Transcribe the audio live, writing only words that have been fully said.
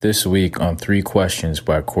This week on Three Questions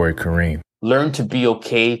by Corey Kareem. Learn to be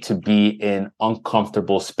okay to be in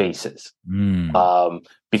uncomfortable spaces.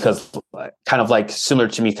 Because kind of like similar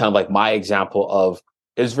to me, kind of like my example of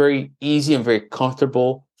it's very easy and very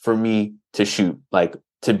comfortable for me to shoot, like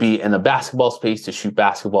to be in a basketball space, to shoot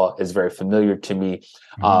basketball is very familiar to me.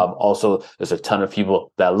 Also, there's a ton of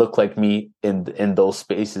people that look like me in those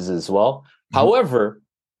spaces as well. However,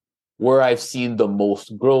 where I've seen the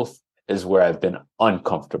most growth is where I've been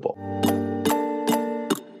uncomfortable. Never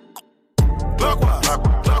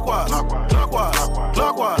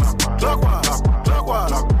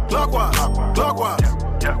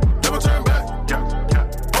turn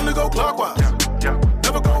back. Only go clockwise.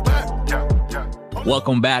 Never go back.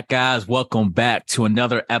 Welcome back, guys. Welcome back to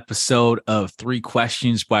another episode of Three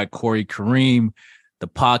Questions by Corey Kareem, the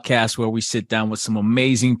podcast where we sit down with some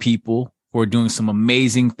amazing people who are doing some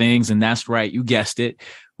amazing things. And that's right, you guessed it.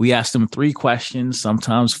 We ask them 3 questions,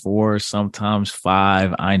 sometimes 4, sometimes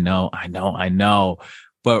 5. I know.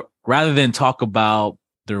 But rather than talk about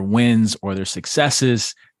their wins or their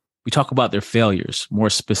successes, we talk about their failures, more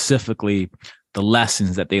specifically, the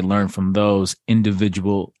lessons that they learn from those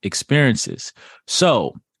individual experiences.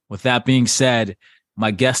 So with that being said, my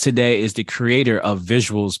guest today is the creator of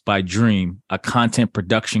Visuals by Dream, a content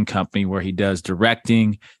production company where he does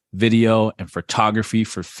directing, video, and photography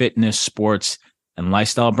for fitness, sports, and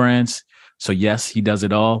lifestyle brands. So yes, he does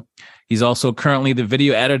it all. He's also currently the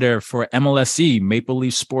video editor for MLSE, Maple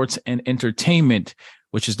Leaf Sports and Entertainment,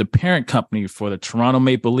 which is the parent company for the Toronto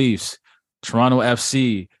Maple Leafs, Toronto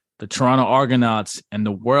FC, the Toronto Argonauts, and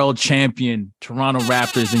the world champion Toronto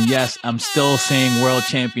Raptors. And yes, I'm still saying world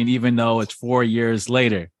champion, even though it's 4 years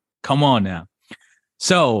later. Come on now.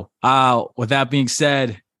 So with that being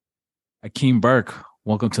said, Akim Burke,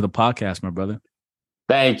 welcome to the podcast, my brother.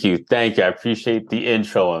 Thank you. I appreciate the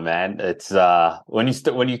intro, man. It's when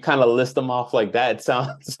you kind of list them off like that, it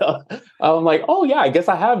sounds. I'm like, oh yeah, I guess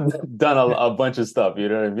I have done a bunch of stuff. You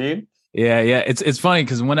know what I mean? Yeah. It's funny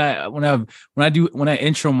because when I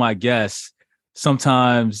intro my guests,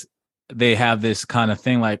 sometimes they have this kind of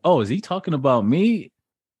thing like, oh, is he talking about me?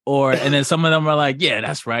 And then some of them are like, yeah,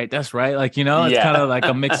 that's right. Like, you know, it's kind of like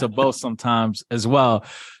a mix of both sometimes as well.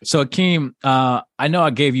 So Akim, I know I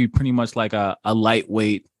gave you pretty much like a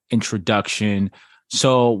lightweight introduction.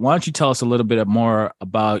 So why don't you tell us a little bit more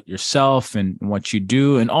about yourself and what you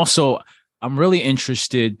do? And also, I'm really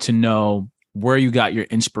interested to know where you got your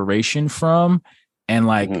inspiration from and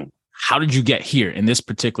like, how did you get here in this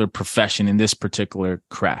particular profession, in this particular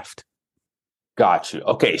craft? Got you.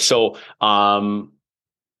 Okay. So,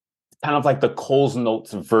 kind of like the Coles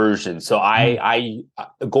Notes version. So I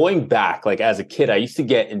going back, like as a kid, I used to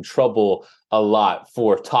get in trouble a lot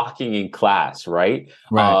for talking in class, right?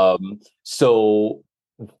 So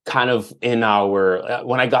kind of in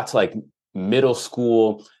when I got to like middle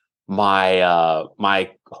school, my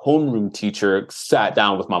homeroom teacher sat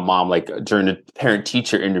down with my mom, like during the parent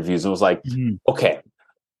teacher interviews, and was like, okay,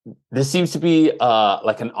 this seems to be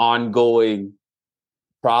like an ongoing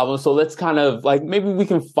problem. So let's kind of like, maybe we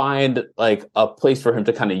can find like a place for him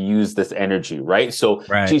to kind of use this energy. Right. So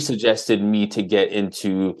she suggested me to get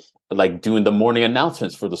into like doing the morning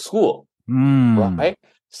announcements for the school. Right.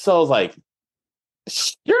 So I was like,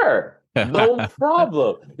 sure, no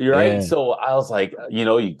problem. Right. Yeah. So I was like,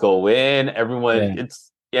 you go in, everyone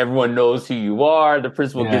knows who you are. The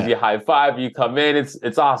principal gives you a high five. You come in.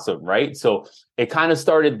 It's awesome. Right. So it kind of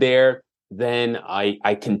started there. Then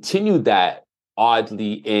I continued that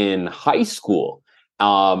oddly in high school.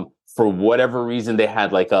 For whatever reason, they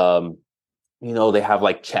had like they have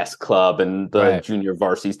like chess club and the junior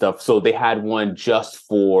varsity stuff. So they had one just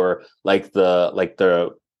for like the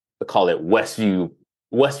call it Westview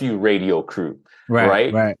radio crew.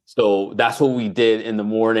 Right. So that's what we did in the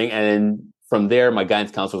morning. And then from there, my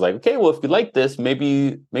guidance counselor was like, okay, well, if you like this,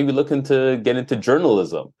 maybe look into get into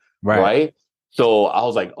journalism. Right. So I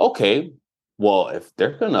was like, okay, well, if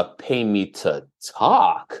they're going to pay me to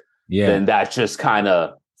talk, then that just kind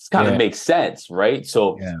of makes sense. Right.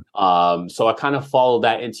 So, so I kind of followed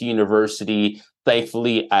that into university.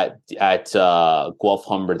 Thankfully at Guelph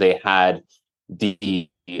Humber, they had the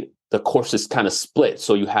courses kind of split.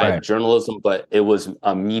 So you had journalism, but it was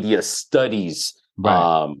a media studies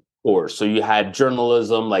course. So you had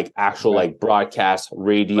journalism, like actual like broadcast,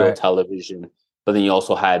 radio, television, but then you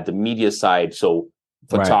also had the media side. So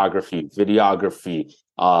photography, videography,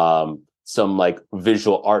 some like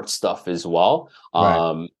visual art stuff as well.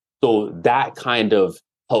 So that kind of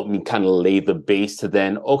helped me kind of lay the base to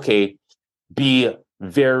then, be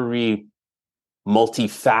very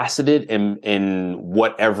multifaceted in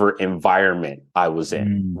whatever environment I was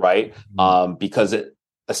in, right? Because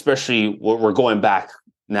especially we're going back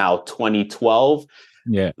now 2012.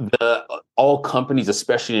 Yeah. All companies,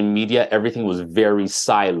 especially in media, everything was very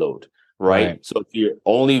siloed, right? So if you're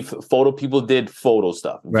only photo people did photo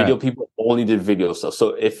stuff, video people only did video stuff.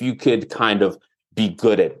 So if you could kind of be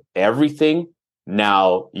good at everything,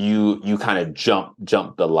 now you kind of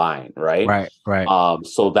jump the line, right?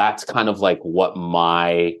 So that's kind of like what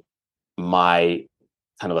my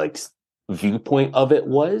kind of like viewpoint of it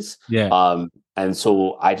was. And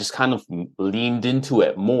so I just kind of leaned into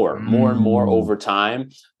it more and more over time.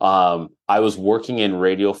 I was working in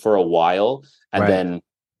radio for a while, and then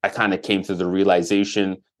I kind of came to the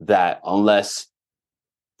realization that unless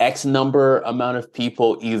X number amount of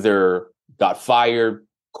people either got fired,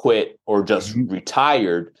 quit, or just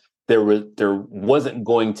retired, there wasn't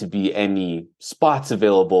going to be any spots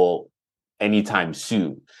available anytime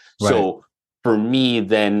soon. So for me,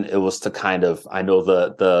 then it was to kind of, I know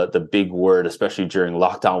the big word, especially during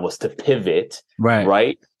lockdown, was to pivot.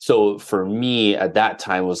 Right. So for me at that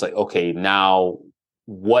time was like, okay, now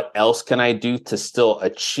what else can I do to still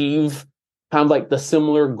achieve kind of like the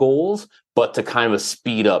similar goals, but to kind of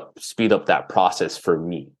speed up that process for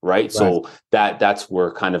me. Right. So that's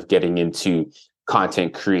where kind of getting into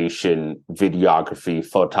content creation, videography,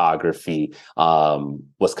 photography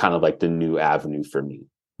was kind of like the new avenue for me.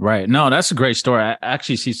 Right. No, that's a great story. I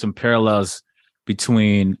actually see some parallels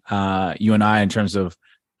between you and I in terms of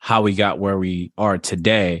how we got where we are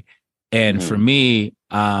today. And for me,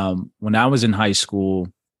 when I was in high school,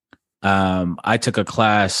 I took a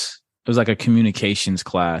class. It was like a communications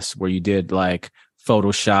class where you did like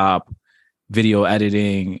Photoshop, video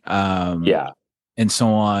editing, and so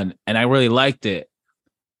on. And I really liked it.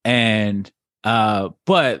 And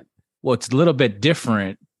but what's a little bit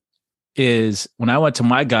different is when I went to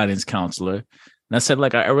my guidance counselor and I said,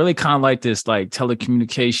 like, I really kind of like this, like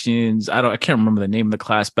telecommunications. I can't remember the name of the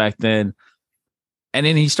class back then. And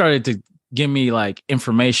then he started to give me like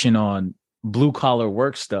information on blue collar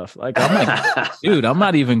work stuff. Like, I'm like, dude, I'm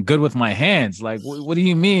not even good with my hands. Like, what do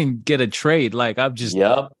you mean get a trade? Like, I'm just,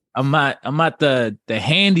 I'm not the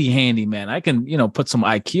handy man. I can, put some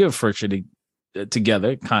IKEA furniture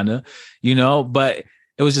together kind of, but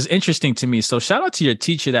it was just interesting to me. So shout out to your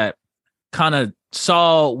teacher that kind of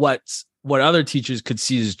saw what other teachers could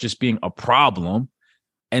see as just being a problem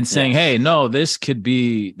and saying, hey, no, this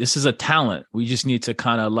is a talent. We just need to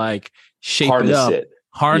kind of like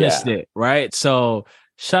harness it. Right. So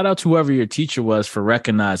shout out to whoever your teacher was for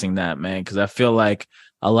recognizing that, man. Cause I feel like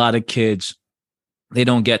a lot of kids, they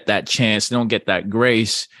don't get that chance. They don't get that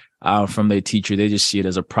grace from their teacher. They just see it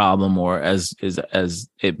as a problem or as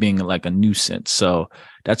it being like a nuisance. So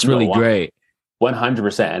that's really great.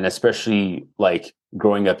 100%. And especially like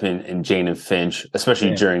growing up in Jane and Finch,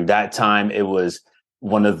 especially during that time, it was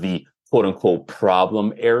one of the quote unquote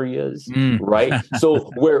problem areas, right?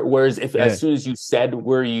 So whereas if as soon as you said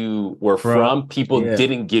where you were from, people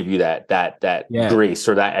didn't give you that grace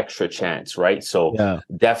or that extra chance, right? So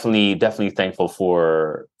definitely thankful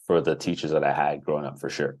for the teachers that I had growing up, for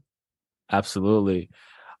sure. Absolutely.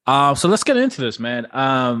 So let's get into this, man.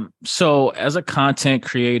 So as a content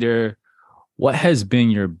creator, what has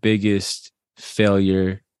been your biggest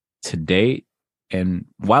failure to date, and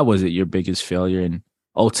why was it your biggest failure? And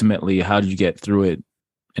ultimately, how did you get through it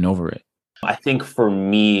and over it? I think for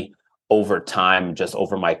me, over time, just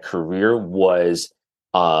over my career, was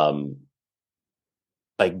like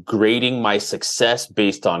grading my success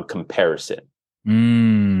based on comparison.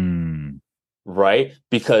 Right?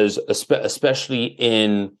 Because especially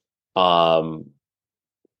in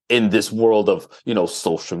this world of,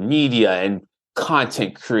 social media and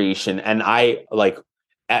content creation. And I like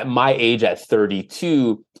at my age at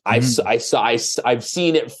 32, I've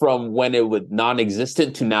seen it from when it was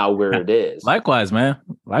non-existent to now where it is. Likewise, man.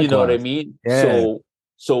 Likewise. You know what I mean? Yeah.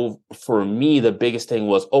 So for me, the biggest thing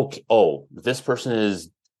was, okay, this person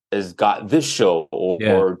has got this show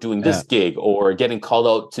or doing this gig or getting called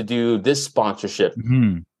out to do this sponsorship.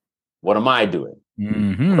 What am I doing?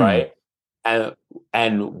 Right.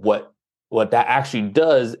 And what that actually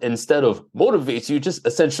does, instead of motivates you, just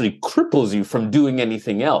essentially cripples you from doing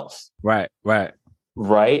anything else. Right.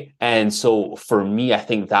 And so for me, I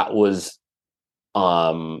think that was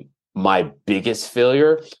my biggest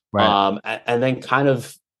failure. And then kind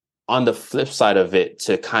of on the flip side of it,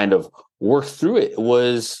 to kind of work through it,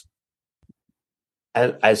 was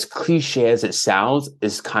as cliche as it sounds,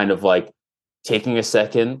 is kind of like taking a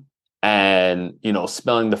second and,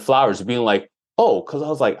 smelling the flowers, being like, because I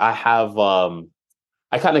was like, I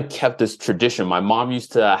kind of kept this tradition. My mom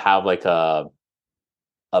used to have like a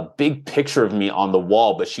a big picture of me on the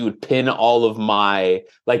wall, but she would pin all of my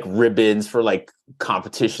like ribbons for like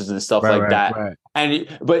competitions and stuff like that. Right.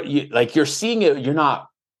 And but you're seeing it, you're not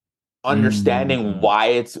understanding why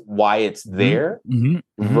it's there,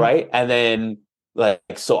 right? And then like,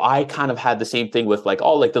 so I kind of had the same thing with like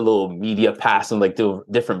all like the little media pass and like the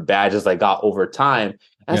different badges I got over time.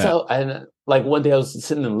 And so, and like one day I was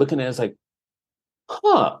sitting and looking at it, it's like,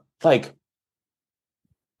 like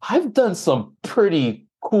I've done some pretty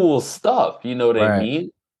cool stuff, you know what I mean?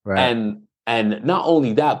 Right. And not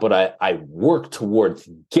only that, but I work towards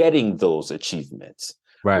getting those achievements.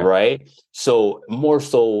 Right. So more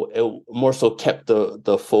so kept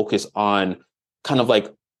the focus on kind of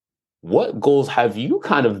like, what goals have you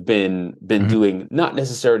kind of been doing, not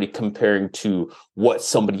necessarily comparing to what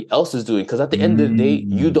somebody else is doing? Because at the end of the day,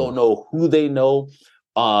 you don't know who they know,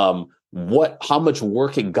 how much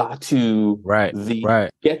work it got to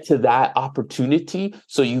get to that opportunity.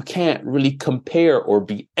 So you can't really compare or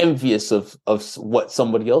be envious of what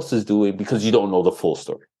somebody else is doing because you don't know the full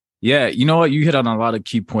story. Yeah, you know what? You hit on a lot of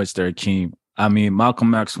key points there, Akim. I mean,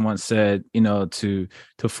 Malcolm X once said, you know, to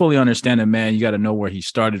fully understand a man, you got to know where he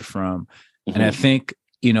started from. And I think,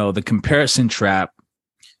 you know, the comparison trap,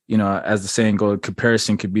 you know, as the saying goes,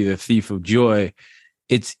 comparison could be the thief of joy.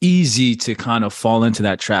 It's easy to kind of fall into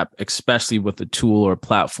that trap, especially with a tool or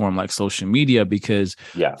platform like social media, because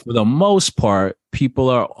for the most part, people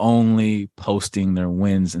are only posting their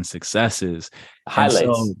wins and successes. Highlights.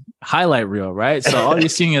 And so, highlight reel, right? So all you're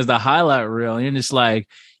seeing is the highlight reel. And you're just like,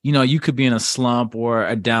 you know, you could be in a slump or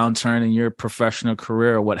a downturn in your professional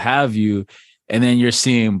career or what have you. And then you're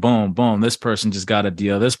seeing, boom, boom, this person just got a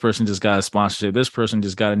deal. This person just got a sponsorship. This person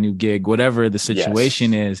just got a new gig, whatever the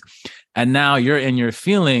situation is. And now you're in your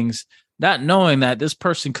feelings, not knowing that this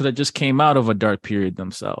person could have just came out of a dark period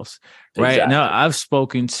themselves. Right. Exactly. Now, I've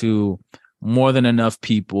spoken to more than enough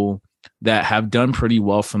people that have done pretty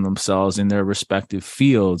well for themselves in their respective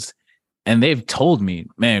fields. And they've told me,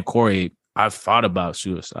 man, Corey, I've thought about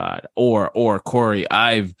suicide, or Corey,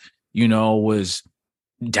 I've, you know, was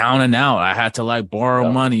down and out. I had to like borrow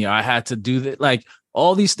money. I had to do that, like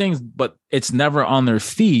all these things, but it's never on their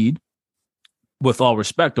feed, with all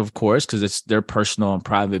respect, of course, because it's their personal and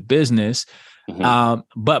private business.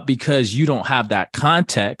 But because you don't have that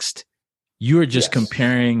context, you're just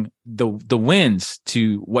comparing the wins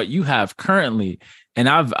to what you have currently. And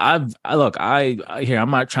I'm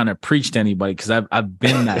not trying to preach to anybody, because I've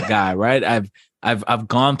been that guy, right? I've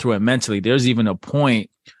gone through it mentally. There's even a point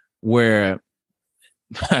where,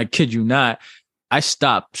 I kid you not, I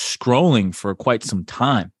stopped scrolling for quite some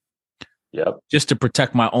time. Just to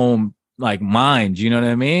protect my own like mind. You know what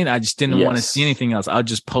I mean? I just didn't want to see anything else. I'll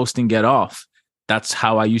just post and get off. That's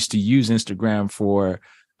how I used to use Instagram for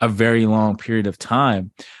a very long period of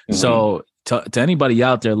time. So to anybody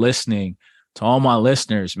out there listening, to all my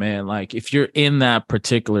listeners, man, like if you're in that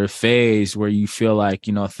particular phase where you feel like,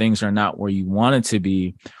 you know, things are not where you want it to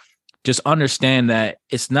be, just understand that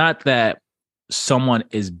it's not that someone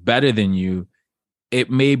is better than you.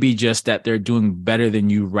 It may be just that they're doing better than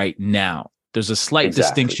you right now. There's a slight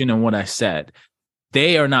distinction in what I said.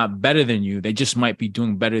 They are not better than you. They just might be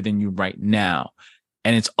doing better than you right now.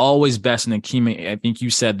 And it's always best, and Akim, I think you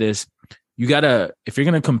said this, you gotta, if you're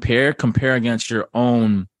gonna compare against your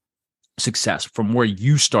own success from where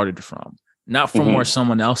you started from, not from where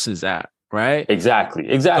someone else is at, right?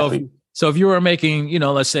 Exactly. So if you were making, you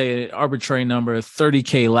know, let's say an arbitrary number,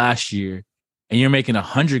 30K last year, and you're making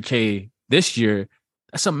 100K this year,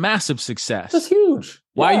 that's a massive success. That's huge.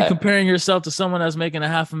 Why are you comparing yourself to someone that's making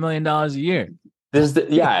 $500,000 a year?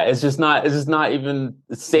 It's just not even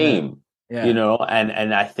the same. You know,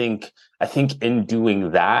 and I think in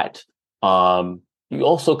doing that, you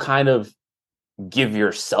also kind of give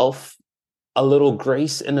yourself a little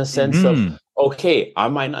grace in a sense of, okay, I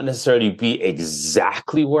might not necessarily be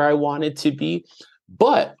exactly where I wanted to be,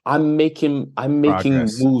 but I'm making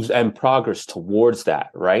moves and progress towards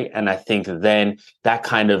that, right? And I think then that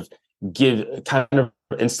kind of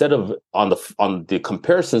instead of on the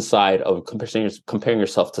comparison side of comparing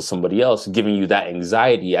yourself to somebody else, giving you that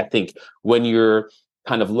anxiety, I think when you're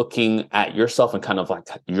kind of looking at yourself and kind of like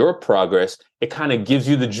your progress, it kind of gives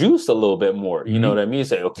you the juice a little bit more. You know what I mean?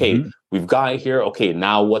 Say, okay, we've got here. Okay,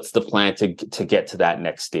 now what's the plan to get to that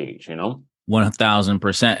next stage? You know,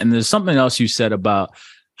 1000%. And there's something else you said about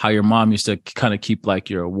how your mom used to kind of keep like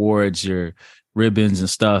your awards, your ribbons and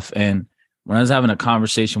stuff. And when I was having a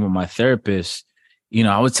conversation with my therapist, you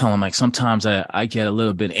know, I would tell him like, sometimes I get a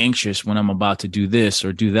little bit anxious when I'm about to do this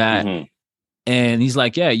or do that. And he's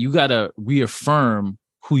like, yeah, you got to reaffirm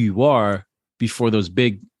who you are before those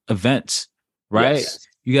big events. Right.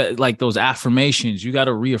 You got like those affirmations. You got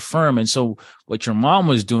to reaffirm. And so what your mom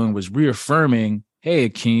was doing was reaffirming, hey,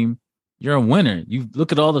 Akim, you're a winner. You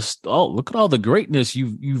look at all the greatness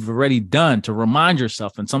you've already done to remind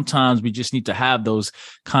yourself. And sometimes we just need to have those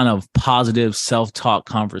kind of positive self-talk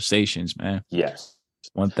conversations, man. Yes.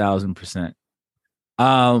 1000%.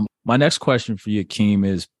 My next question for you, Akim,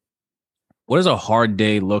 is what does a hard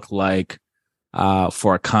day look like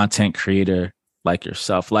for a content creator like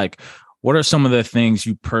yourself? Like, what are some of the things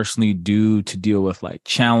you personally do to deal with like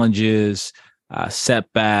challenges,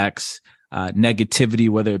 setbacks, negativity,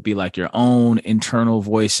 whether it be like your own internal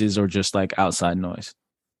voices or just like outside noise?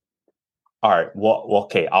 All right. Well,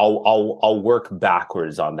 okay. I'll work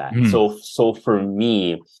backwards on that. So for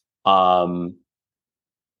me,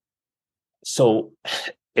 so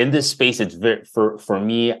in this space, it's very, for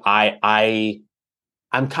me, I'm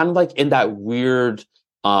kind of like in that weird,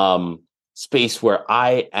 space where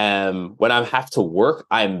I am, when I have to work,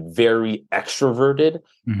 I'm very extroverted,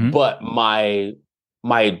 but my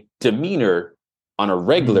demeanor on a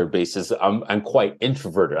regular basis, I'm quite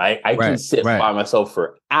introverted. I can sit by myself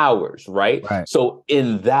for hours, right? So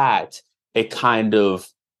in that, it kind of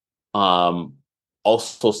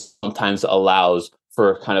also sometimes allows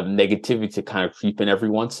for kind of negativity to kind of creep in every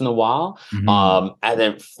once in a while. And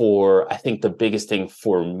then I think the biggest thing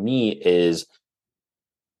for me is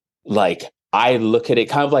like, I look at it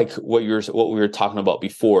kind of like what we were talking about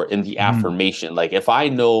before in the affirmation. Like if I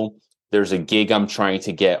know there's a gig I'm trying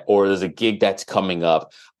to get, or there's a gig that's coming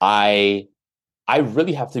up, I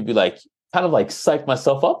really have to be like, kind of like psych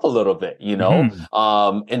myself up a little bit, you know,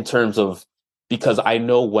 in terms of, because I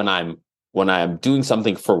know when I'm doing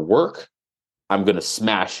something for work, I'm going to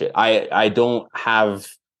smash it.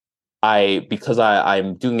 Because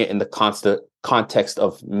I'm doing it in the constant context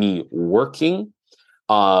of me working.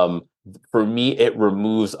 For me, it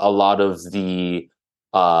removes a lot of the,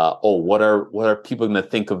 what are people going to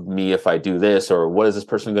think of me if I do this, or what is this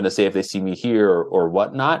person going to say if they see me here, or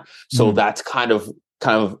whatnot. So that's kind of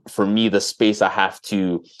for me, the space I have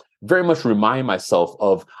to very much remind myself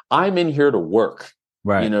of, I'm in here to work.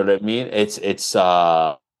 Right. You know what I mean? It's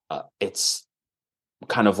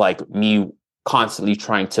kind of like me constantly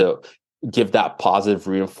trying to give that positive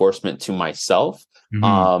reinforcement to myself.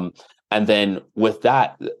 And then with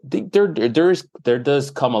that, there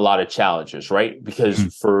does come a lot of challenges, right?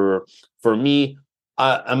 Because for me,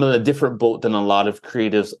 I'm in a different boat than a lot of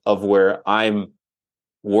creatives, of where I'm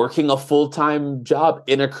working a full-time job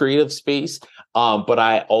in a creative space, but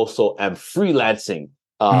I also am freelancing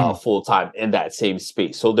full-time in that same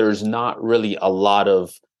space. So there's not really a lot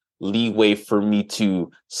of leeway for me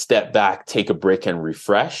to step back, take a break, and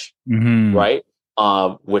refresh, right?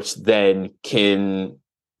 Which then can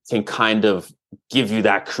kind of give you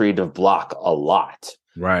that creative block a lot,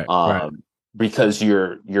 right? Because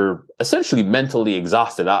you're essentially mentally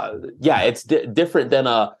exhausted. It's different than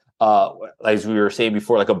as we were saying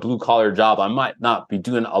before, like a blue collar job. I might not be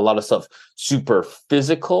doing a lot of stuff super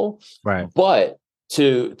physical, right? But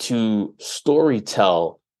to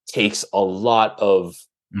storytell takes a lot of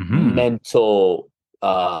mental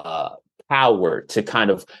power to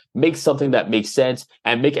kind of make something that makes sense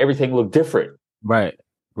and make everything look different. Right.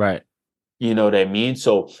 You know what I mean?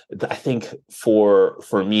 So I think for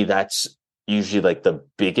me, that's usually like the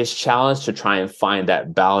biggest challenge, to try and find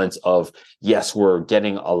that balance of, yes, we're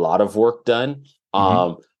getting a lot of work done,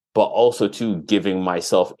 but also to giving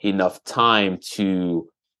myself enough time to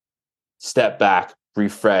step back,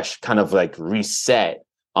 refresh, kind of like reset,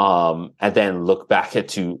 and then look back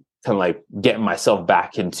into kind of like getting myself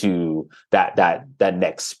back into that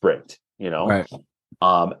next sprint, you know? Right.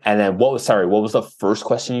 And then what was the first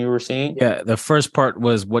question you were saying? Yeah, the first part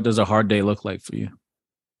was, what does a hard day look like for you?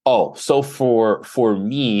 Oh, so for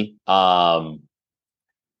me,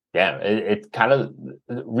 it kind of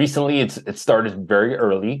recently it started very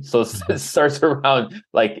early. So it starts around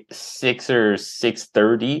like 6 or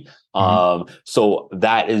 6:30. So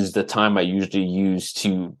that is the time I usually use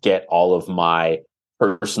to get all of my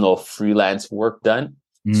personal freelance work done.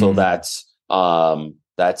 So that's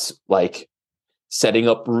like setting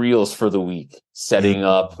up reels for the week, setting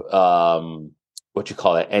up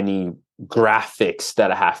any graphics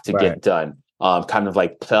that I have to get done. Kind of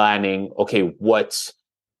like planning, okay, what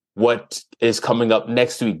is coming up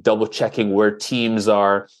next week, double checking where teams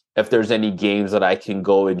are, if there's any games that I can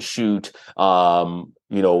go and shoot, going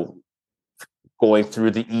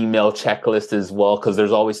through the email checklist as well, because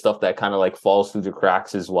there's always stuff that kind of like falls through the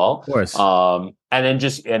cracks as well. Of course.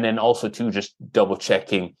 And then also too, just double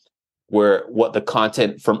checking what the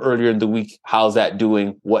content from earlier in the week, how's that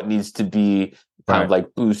doing, what needs to be kind of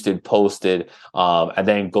like boosted, posted, and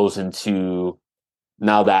then goes into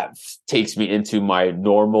now that takes me into my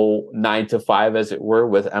normal 9 to 5, as it were,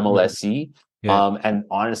 with MLSE. Yeah. And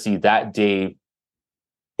honestly, that day,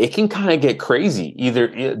 it can kind of get crazy.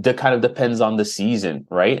 That kind of depends on the season,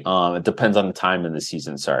 right? It depends on the time in the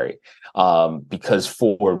season, sorry. Because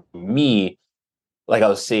for me, like I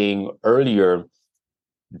was saying earlier,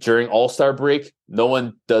 during All-Star break, no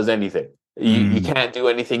one does anything. You can't do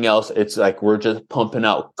anything else. It's like we're just pumping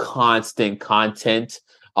out constant content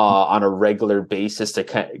on a regular basis to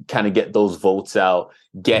kind of get those votes out,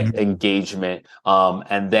 get engagement.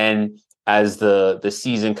 And then as the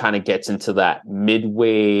season kind of gets into that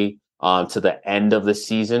midway to the end of the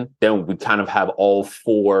season, then we kind of have all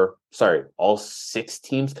 6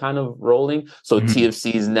 teams kind of rolling. So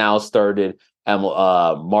TFC's now started,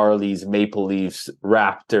 Marlies, Maple Leafs,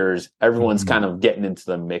 Raptors, everyone's kind of getting into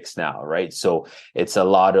the mix now, right? So it's a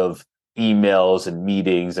lot of emails and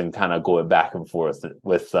meetings and kind of going back and forth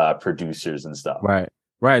with producers and stuff. Right.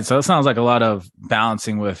 So it sounds like a lot of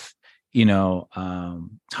balancing with,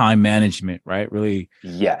 time management, right? Really,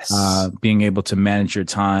 yes. Being able to manage your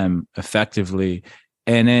time effectively.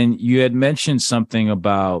 And then you had mentioned something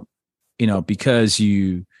about, because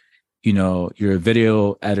you're a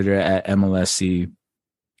video editor at MLSE,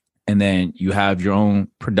 and then you have your own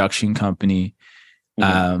production company.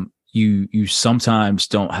 You sometimes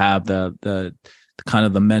don't have the kind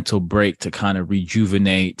of the mental break to kind of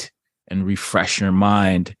rejuvenate and refresh your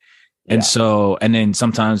mind. Yeah. And then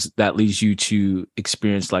sometimes that leads you to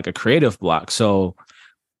experience like a creative block. So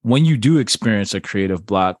when you do experience a creative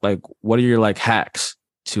block, like what are your like hacks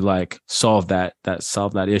to like solve that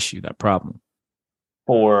issue, that problem?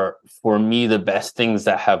 For me, the best things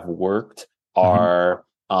that have worked are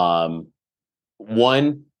one,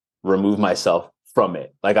 remove myself from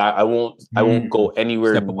it. Like I won't go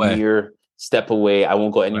anywhere near. Step away. I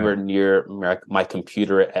won't go anywhere near my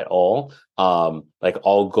computer at all. Like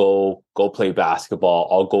I'll go play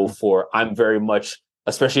basketball. I'm very much,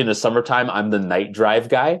 especially in the summertime, I'm the night drive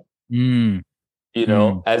guy.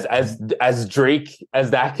 As Drake as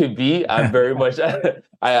that could be, I'm very much,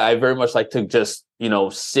 I very much like to just,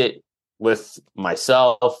 sit with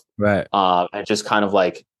myself, and just kind of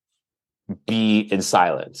like be in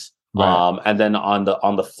silence. And then on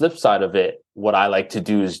the flip side of it, what I like to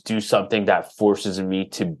do is do something that forces me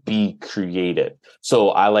to be creative. So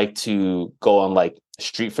I like to go on like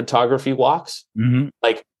street photography walks,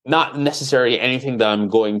 like not necessarily anything that I'm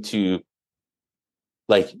going to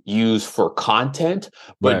like use for content,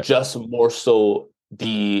 but just more so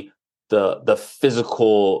the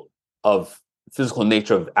physical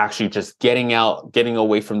nature of actually just getting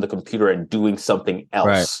away from the computer and doing something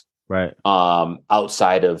else. Right.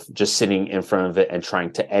 Outside of just sitting in front of it and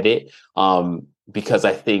trying to edit. Because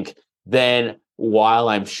I think then while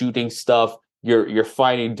I'm shooting stuff, you're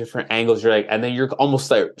finding different angles. You're like, and then you're almost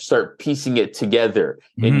like start piecing it together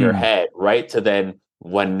in your head, right? To then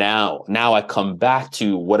when now I come back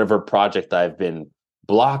to whatever project I've been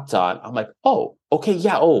blocked on, I'm like, oh, okay,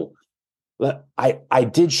 yeah, I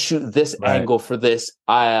did shoot this angle for this.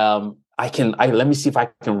 Let me see if I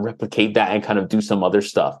can replicate that and kind of do some other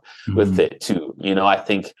stuff with it too. I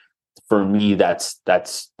think for me, that's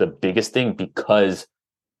the biggest thing, because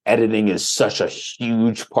editing is such a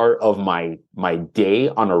huge part of my day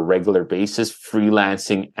on a regular basis,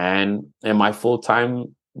 freelancing and my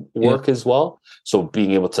full-time work as well. So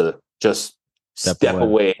being able to just step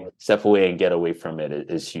away and get away from it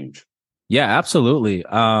is huge. Yeah, absolutely.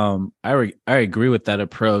 I agree with that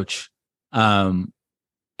approach. And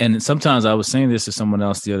sometimes I was saying this to someone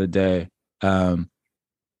else the other day.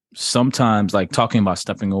 Sometimes, like talking about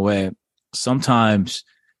stepping away, sometimes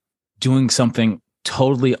doing something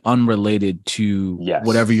totally unrelated to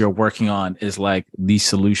whatever you're working on is like the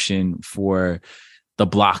solution for the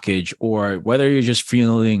blockage, or whether you're just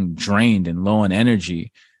feeling drained and low on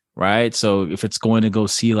energy, right? So if it's going to go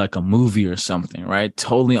see like a movie or something, right?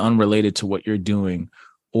 Totally unrelated to what you're doing,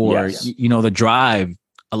 or, the drive.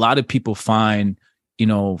 A lot of people find,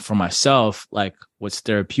 for myself, like what's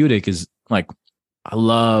therapeutic is like, I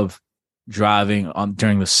love driving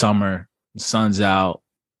during the summer, the sun's out,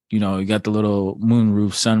 you got the little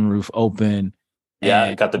sunroof open. Yeah,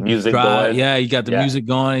 you got the music going. Yeah, you got the music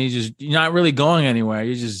going. You're not really going anywhere.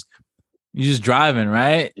 You're just driving,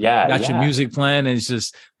 right? Yeah. You got your music playing, and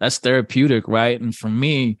that's therapeutic, right? And for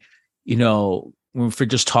me, when we're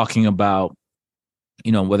just talking about,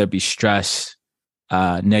 whether it be stress,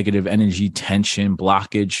 negative energy, tension,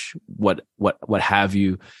 blockage, what have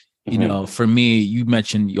you, for me, you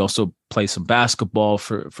mentioned you also play some basketball.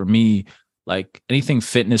 For me, like anything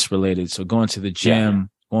fitness related. So going to the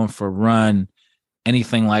gym, going for a run,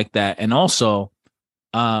 anything like that. And also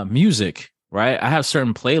music, right? I have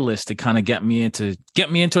certain playlists to kind of get me into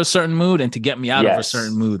a certain mood and to get me out of a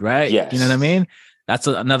certain mood, right? Yes. You know what I mean? That's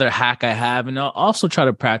another hack I have. And I'll also try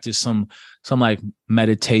to practice some like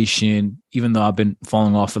meditation, even though I've been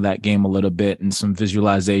falling off of that game a little bit, and some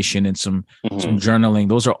visualization and some journaling.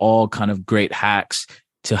 Those are all kind of great hacks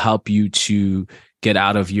to help you to get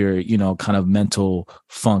out of your, you know, kind of mental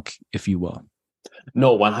funk, if you will.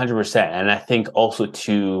 No, 100%. And I think also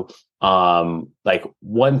too, like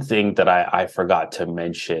one thing that I forgot to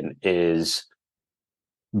mention is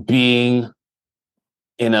being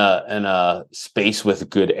in a space with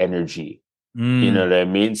good energy. You know what I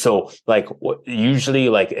mean? So like usually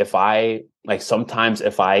like if I like sometimes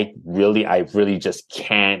if I really just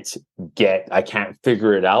can't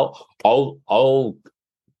figure it out, I'll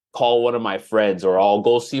call one of my friends or I'll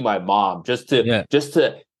go see my mom just to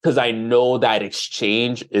because I know that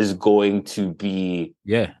exchange is going to be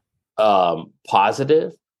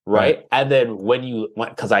positive, right? And then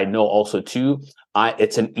because I know also too,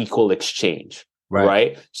 it's an equal exchange.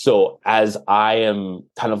 Right. So as I am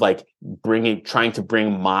kind of like trying to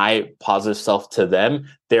bring my positive self to them,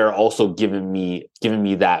 they're also giving me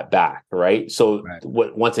that back. Right. So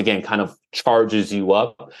what once again kind of charges you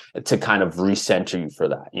up to kind of recenter you for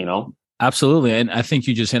that, you know? Absolutely. And I think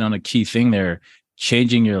you just hit on a key thing there.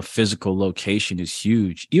 Changing your physical location is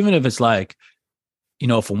huge. Even if it's like, you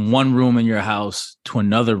know, from one room in your house to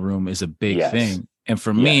another room is a big thing. And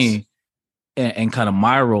for me, and kind of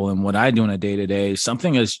my role in what I do on a day to day,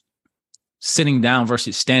 something is sitting down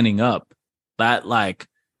versus standing up. That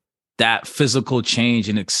physical change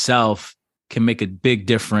in itself can make a big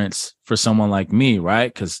difference for someone like me,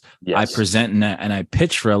 right? Because I present and I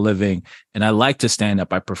pitch for a living, and I like to stand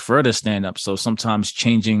up. I prefer to stand up. So sometimes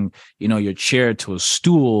changing, you know, your chair to a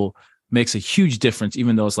stool makes a huge difference,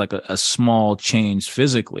 even though it's like a small change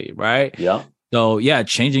physically, right? Yeah. So yeah,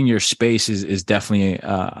 changing your space is definitely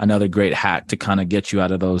another great hack to kind of get you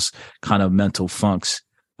out of those kind of mental funks,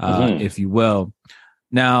 if you will.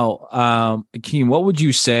 Now, Akim, what would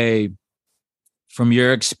you say from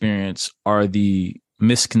your experience are the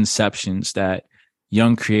misconceptions that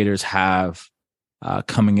young creators have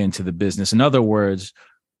coming into the business? In other words,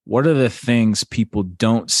 what are the things people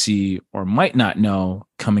don't see or might not know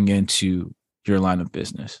coming into your line of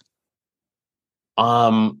business?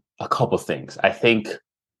 A couple of things. I think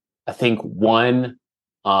one,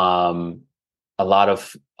 a lot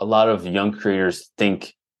of young creators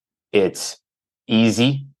think it's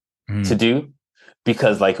easy to do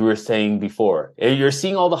because, like we were saying before, you're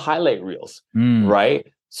seeing all the highlight reels, right?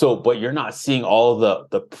 So, but you're not seeing all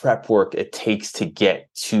the prep work it takes to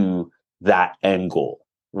get to that end goal,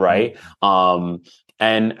 right? And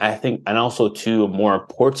I think, and also too, more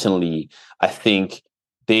importantly, I think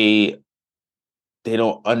they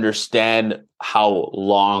don't understand how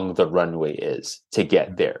long the runway is to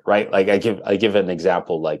get there, right? Like I give an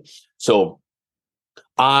example. Like, so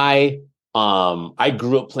I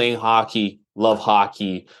grew up playing hockey, love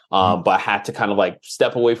hockey, but I had to kind of like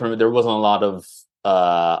step away from it. There wasn't a lot of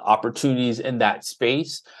opportunities in that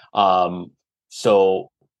space.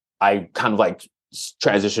 So I kind of like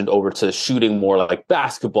transitioned over to shooting more like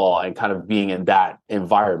basketball and kind of being in that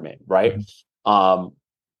environment, right?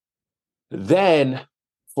 Then,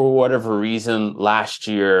 for whatever reason, last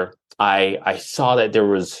year, I saw that there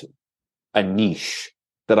was a niche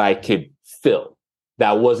that I could fill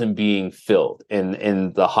that wasn't being filled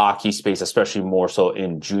in the hockey space, especially more so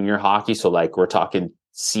in junior hockey. So like we're talking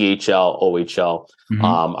CHL, OHL,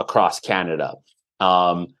 across Canada.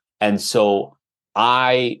 And so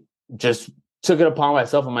I just took it upon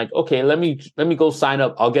myself. I'm like, okay, let me go sign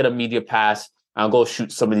up. I'll get a media pass. I'll go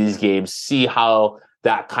shoot some of these games, see how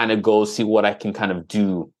that kind of goes, see what I can kind of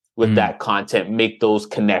do with that content, make those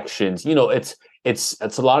connections. You know, it's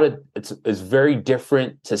very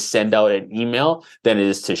different to send out an email than it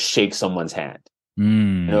is to shake someone's hand.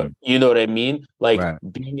 You know what I mean? Like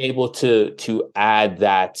being able to add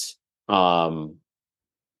that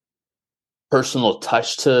personal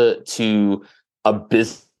touch to a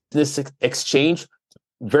business exchange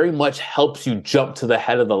very much helps you jump to the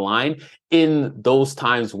head of the line in those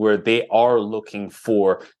times where they are looking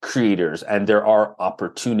for creators and there are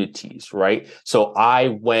opportunities, right? So I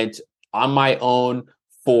went on my own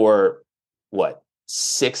for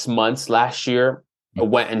 6 months last year. I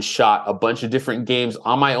went and shot a bunch of different games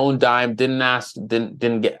on my own dime. Didn't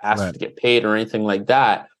get asked to get paid or anything like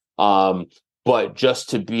that. But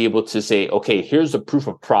just to be able to say, okay, here's the proof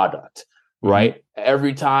of product, right?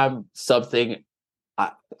 Every time something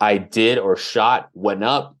I did or shot went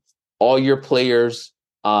up, all your players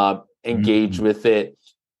engage with it.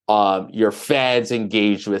 Your fans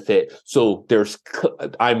engaged with it. So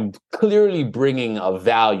I'm clearly bringing a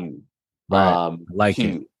value. Right. Like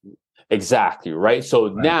to it. Exactly. Right.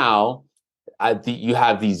 So Right. now you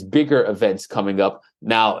have these bigger events coming up.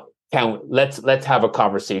 Now, let's have a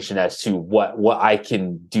conversation as to what I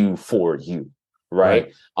can do for you.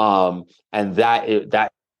 Right. And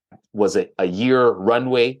that was a year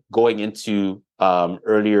runway going into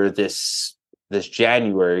earlier this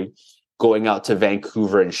January, going out to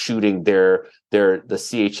Vancouver and shooting the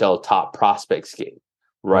CHL top prospects game,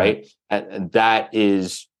 right? And that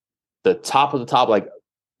is the top of the top. Like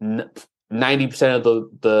 90% of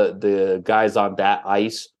the guys on that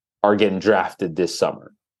ice are getting drafted this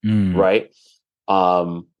summer, right?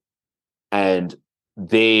 And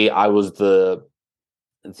I was the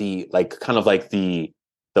like kind of like the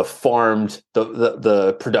farmed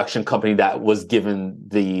the production company that was given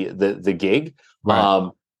the gig.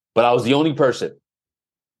 Right. But I was the only person.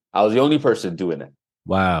 I was the only person doing it.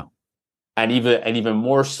 Wow. And even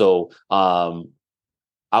more so, I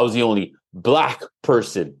was the only Black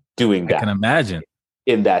person doing that. I can imagine.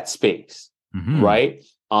 In that space. Right?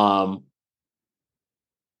 But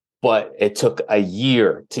it took a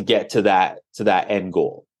year to get to that end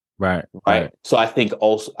goal. Right. So I think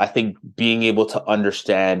being able to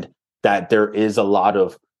understand that there is a lot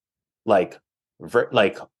of like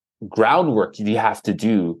groundwork you have to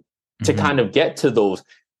do to kind of get to those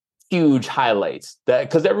huge highlights, that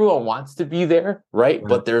because everyone wants to be there, right?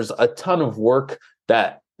 But there's a ton of work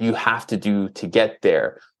that you have to do to get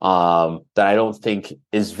there, that I don't think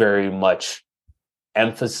is very much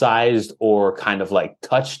emphasized or kind of like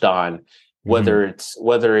touched on, whether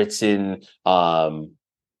it's in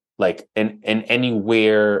like in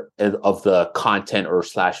anywhere of the content or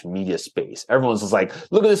 / media space. Everyone's just like,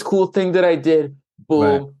 look at this cool thing that I did.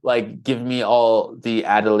 Boom. Like, give me all the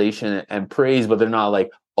adulation and praise, but they're not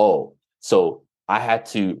like, oh, so I had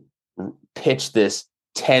to pitch this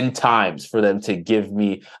 10 times for them to give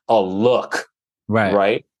me a look.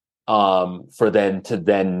 Right. For them to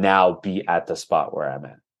then now be at the spot where I'm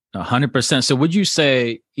at. 100%. So would you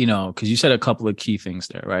say, because you said a couple of key things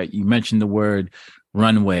there, right? You mentioned the word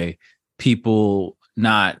runway, people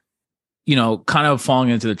not, kind of falling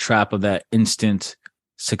into the trap of that instant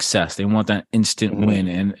success. They want that instant win.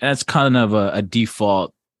 And that's kind of a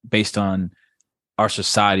default based on our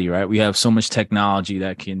society, right? We have so much technology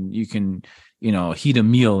that you can heat a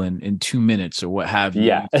meal in 2 minutes or what have you.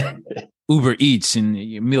 Yeah. Uber Eats and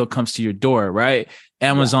your meal comes to your door, right?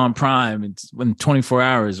 Amazon Prime, it's in 24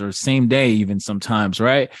 hours or same day even sometimes,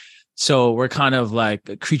 right? So we're kind of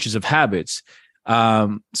like creatures of habits.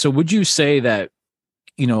 So would you say that,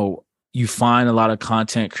 you find a lot of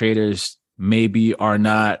content creators maybe are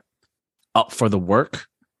not up for the work?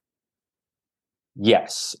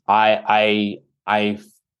 Yes. I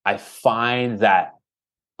find that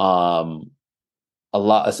a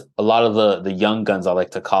lot of the young guns, I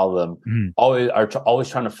like to call them, always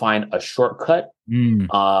trying to find a shortcut,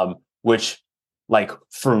 which, like,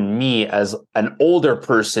 for me as an older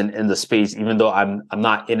person in the space, even though I'm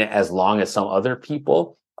not in it as long as some other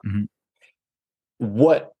people,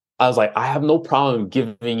 what I was like, I have no problem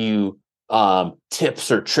giving you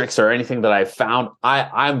tips or tricks or anything that I found.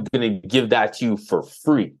 I'm gonna give that to you for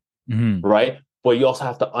free, right? But you also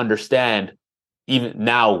have to understand, even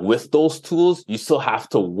now with those tools, you still have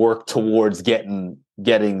to work towards getting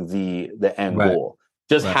the end goal.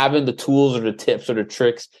 Just having the tools or the tips or the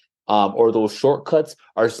tricks or those shortcuts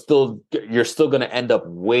you're still going to end up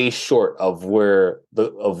way short of what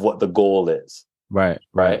the goal is. Right.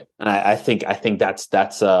 And I think that's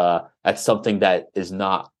something that is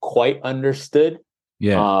not quite understood.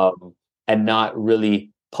 And not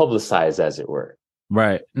really publicized, as it were.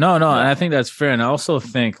 Right. No. And I think that's fair. And I also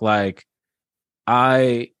think, like,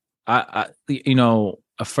 I a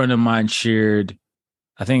friend of mine shared,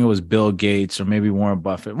 I think it was Bill Gates or maybe Warren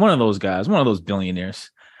Buffett, one of those guys, one of those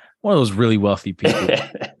billionaires, one of those really wealthy people,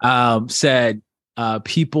 said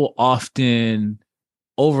people often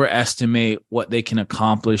overestimate what they can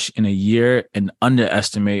accomplish in a year and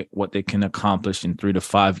underestimate what they can accomplish in 3 to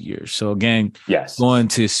 5 years. So again, going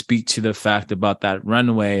to speak to the fact about that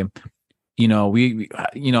runway, we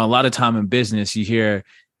a lot of time in business, you hear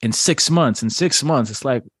in 6 months, it's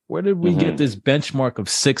like, where did we get this benchmark of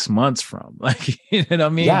 6 months from? Like, you know what I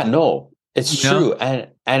mean? Yeah, no, it's true.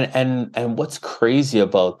 And what's crazy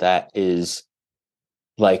about that is,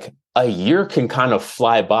 like, a year can kind of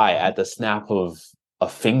fly by at the snap of a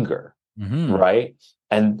finger, right?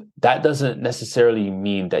 And that doesn't necessarily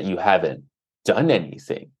mean that you haven't done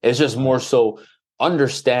anything. It's just more so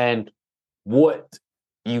understand what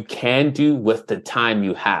you can do with the time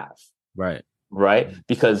you have. right?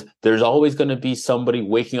 Because there's always going to be somebody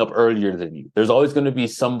waking up earlier than you. There's always going to be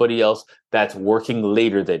somebody else that's working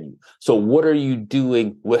later than you. So what are you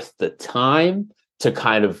doing with the time to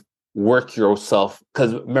kind of work yourself?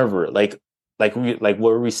 Because remember, like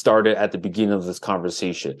where we started at the beginning of this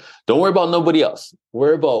conversation, don't worry about nobody else.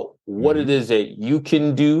 Worry about what it is that you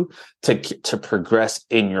can do to progress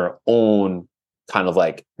in your own kind of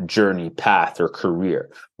like journey, path, or career,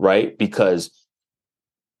 right? Because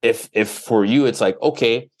if for you it's like,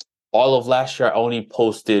 okay, all of last year I only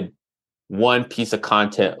posted one piece of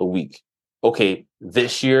content a week. Okay,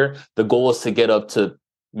 this year the goal is to get up to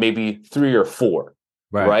maybe 3 or 4,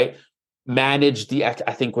 right? Manage I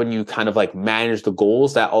think when you kind of like manage the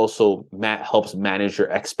goals, that also helps manage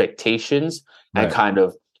your expectations and kind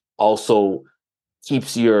of also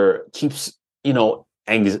keeps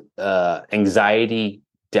anxiety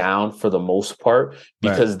down for the most part,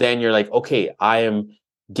 because then you're like, okay, I am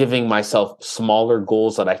giving myself smaller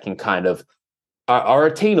goals that I can kind of are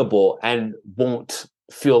attainable and won't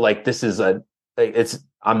feel like this is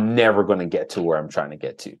I'm never going to get to where I'm trying to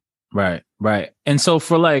get to. Right. And so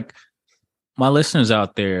for like my listeners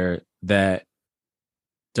out there that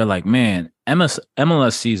they're like, man,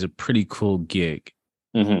 MLSE is a pretty cool gig.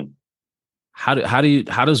 How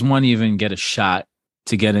does one even get a shot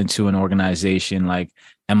to get into an organization like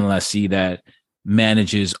MLSE that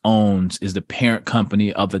is the parent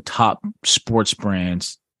company of the top sports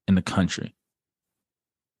brands in the country?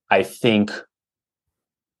 I think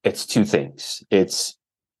it's 2 things. It's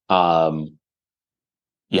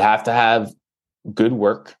you have to have good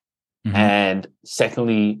work. And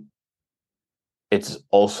secondly, it's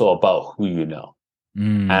also about who you know.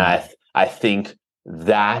 And I think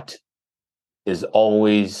that is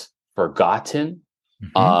always forgotten.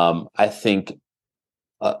 I think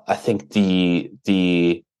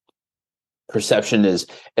the perception is,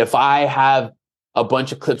 if I have a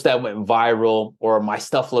bunch of clips that went viral or my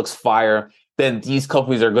stuff looks fire, then these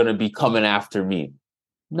companies are going to be coming after me.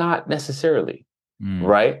 Not necessarily,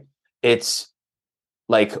 right? It's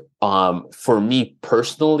like, for me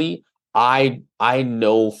personally, I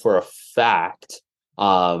know for a fact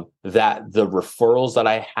that the referrals that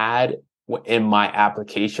I had in my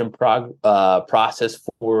application process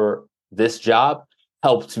for this job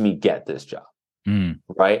helped me get this job,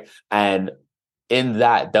 right? And in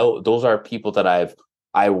that, those are people that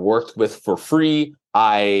I worked with for free.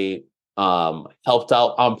 I helped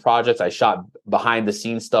out on projects. I shot behind the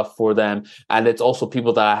scenes stuff for them. And it's also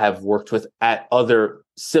people that I have worked with at other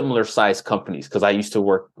similar sized companies, because I used to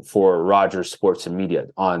work for Rogers Sports and Media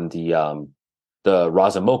on the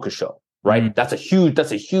Razamoka show, right? That's a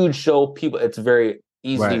huge show. People, it's very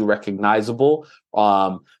easily recognizable.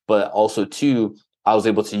 But also too, I was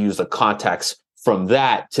able to use the contacts from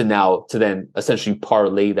that to then essentially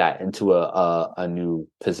parlay that into a new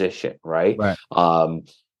position, right?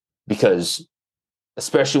 Because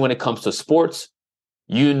especially when it comes to sports,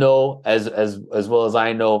 as well as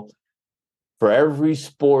I know, for every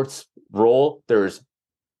sports role, there's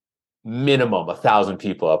minimum 1,000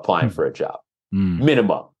 people applying for a job,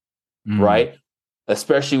 minimum, right?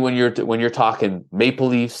 Especially when you're talking Maple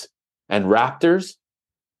Leafs and Raptors,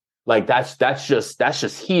 like that's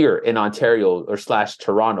just here in Ontario or /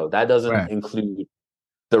 Toronto. That doesn't include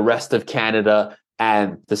the rest of Canada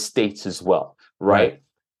and the States as well, right?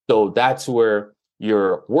 So that's where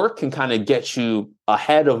your work can kind of get you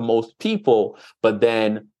ahead of most people. But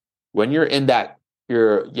then when you're in that,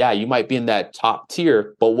 you might be in that top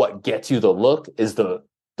tier, but what gets you the look is the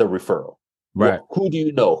referral. Right. Who do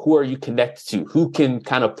you know? Who are you connected to? Who can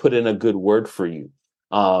kind of put in a good word for you?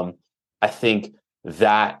 I think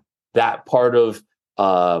that part of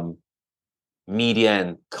media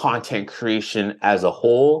and content creation as a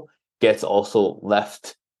whole gets also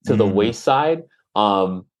left to the wayside,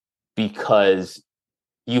 because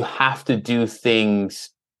you have to do things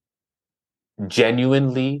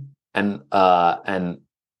genuinely and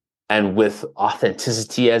with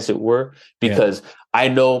authenticity, as it were, because I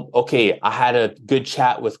know, okay, I had a good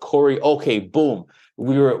chat with Corey. Okay, boom.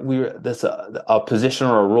 We were this a position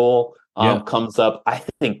or a role comes up. I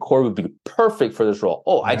think Corey would be perfect for this role.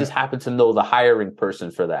 Oh, I just happen to know the hiring person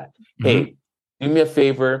for that. Hey, do me a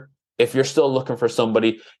favor. If you're still looking for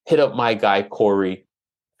somebody, hit up my guy, Corey.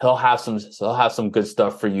 He'll have some good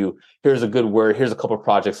stuff for you. Here's a good word. Here's a couple of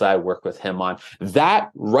projects I work with him on. That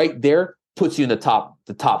right there puts you in the top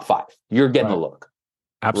 5. You're getting a look.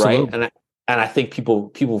 Absolutely. Right? And I think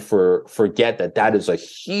people forget that is a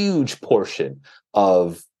huge portion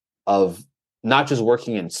of not just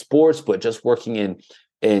working in sports, but just working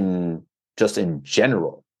in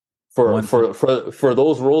general. For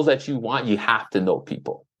those roles that you want, you have to know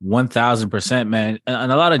people. 1000%, man.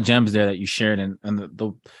 And a lot of gems there that you shared. And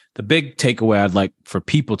the big takeaway I'd like for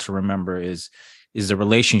people to remember is the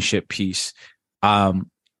relationship piece.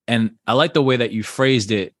 And I like the way that you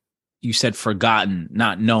phrased it. You said forgotten,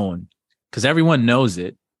 not known, because everyone knows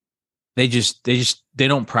it. They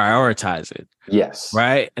don't prioritize it. Yes.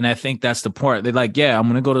 Right. And I think that's the point. They're like, yeah, I'm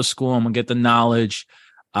going to go to school. I'm going to get the knowledge.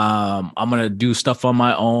 I'm going to do stuff on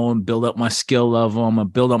my own, build up my skill level. I'm going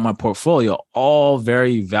to build up my portfolio. All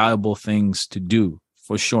very valuable things to do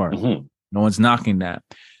for sure. Mm-hmm. No one's knocking that.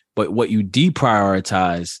 But what you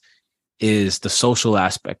deprioritize is the social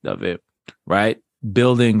aspect of it, right?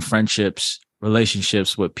 Building friendships,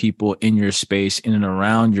 relationships with people in your space, in and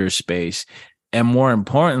around your space. And more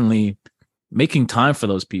importantly, making time for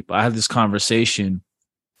those people. I had this conversation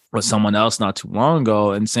with someone else not too long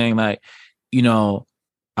ago and saying like,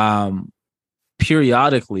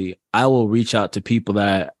 periodically I will reach out to people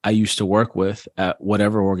that I used to work with at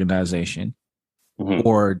whatever organization, mm-hmm.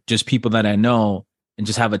 or just people that I know, and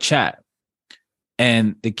just have a chat.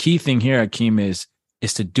 And the key thing here, Akim, is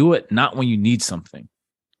to do it not when you need something.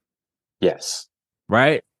 Yes.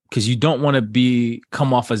 Right? Because you don't want to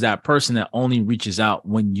come off as that person that only reaches out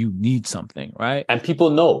when you need something, right? And people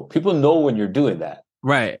know when you're doing that.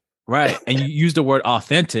 Right. And you use the word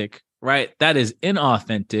authentic, right? That is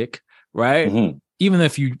inauthentic, right? Mm-hmm. Even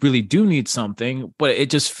if you really do need something, but it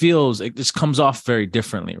just comes off very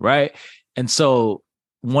differently, right? And so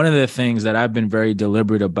one of the things that I've been very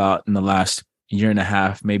deliberate about in the last year and a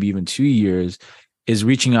half, maybe even 2 years, is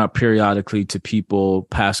reaching out periodically to people,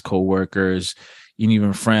 past coworkers, and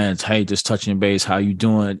even friends. Hey, just touching base, how you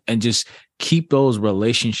doing? And just keep those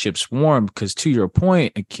relationships warm. Because to your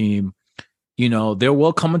point, Akim, there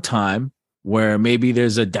will come a time where maybe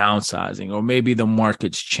there's a downsizing, or maybe the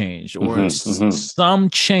market's changed, or some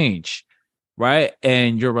change, right?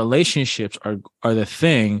 And your relationships are the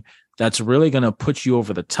thing that's really going to put you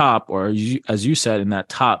over the top, or as you said, in that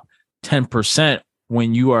top 10%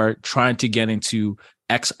 when you are trying to get into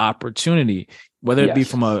X opportunity, whether it be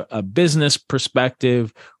from a business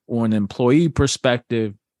perspective or an employee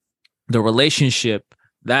perspective. The relationship,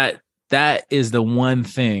 that is the one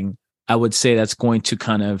thing I would say that's going to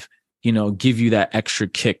kind of, give you that extra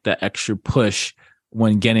kick, that extra push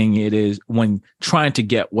when trying to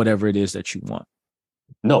get whatever it is that you want.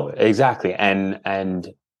 No, exactly. And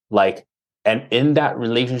in that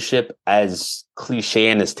relationship, as cliche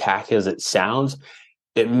and as tacky as it sounds,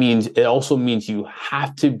 it also means you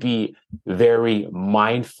have to be very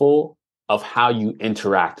mindful of how you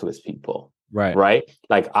interact with people. Right.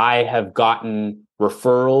 Like I have gotten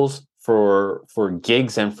referrals for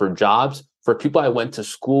gigs and for jobs for people I went to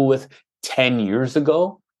school with 10 years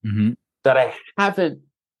ago, mm-hmm. that I haven't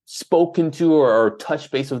spoken to or touched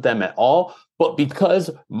base with them at all. But because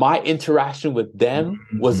my interaction with them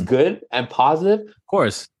mm-hmm. was good and positive, of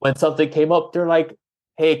course, when something came up, they're like,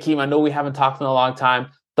 hey, Akim, I know we haven't talked in a long time.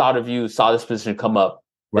 Thought of you, saw this position come up.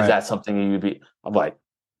 Right. Is that something you would be? I'm like,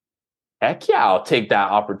 heck yeah, I'll take that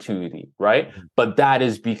opportunity. Right. Mm-hmm. But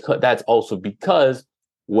that's also because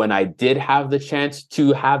when I did have the chance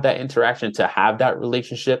to have that interaction, to have that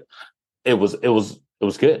relationship, it was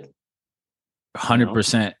good.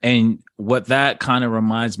 100%. And what that kind of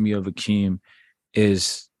reminds me of, Akim,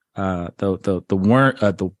 is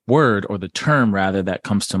the word or the term rather that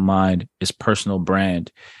comes to mind is personal brand.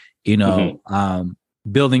 Mm-hmm.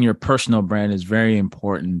 Building your personal brand is very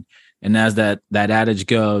important. And as that adage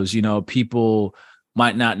goes, people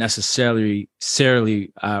might not necessarily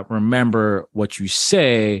remember what you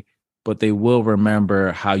say, but they will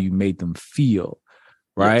remember how you made them feel.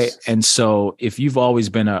 Right. Yes. And so if you've always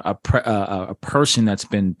been a person that's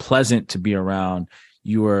been pleasant to be around,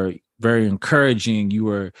 you are very encouraging, you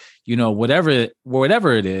were, whatever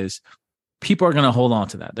it is, people are going to hold on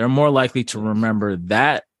to that. They're more likely to remember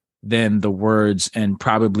that than the words and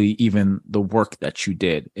probably even the work that you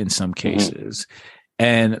did in some cases. Mm-hmm.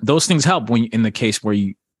 And those things help when in the case where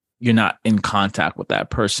you're not in contact with that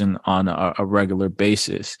person on a regular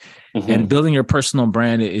basis. Mm-hmm. And building your personal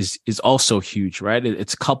brand is also huge, right?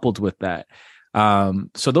 It's coupled with that.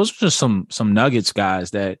 So those are just some nuggets, guys,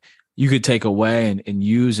 that you could take away and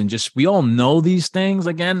use. And just, we all know these things.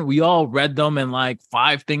 Again, we all read them and like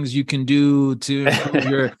 5 things you can do to improve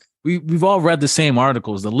your, we've all read the same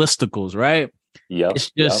articles, the listicles, right? Yeah. It's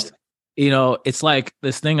just, it's like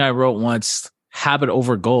this thing I wrote once, habit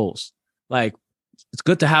over goals. Like, it's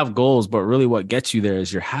good to have goals, but really what gets you there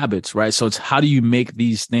is your habits, right? So it's how do you make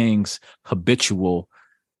these things habitual,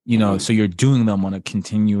 mm-hmm. so you're doing them on a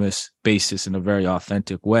continuous basis in a very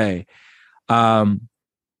authentic way.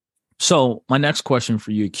 So my next question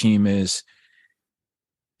for you, Akim, is,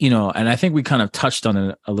 and I think we kind of touched on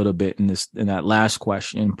it a little bit in that last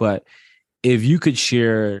question, but if you could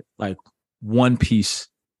share like one piece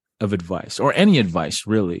of advice or any advice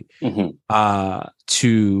really,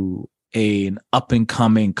 to an up and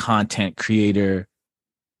coming content creator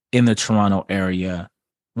in the Toronto area,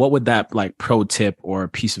 what would that like pro tip or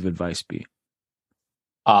piece of advice be?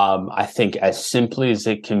 I think as simply as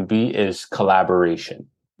it can be is collaboration.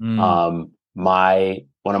 One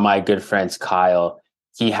of my good friends, Kyle,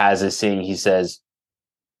 he has a saying. He says,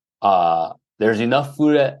 there's enough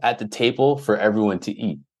food at the table for everyone to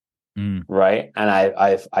eat. Right. And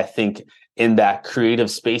I think in that creative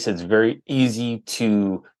space, it's very easy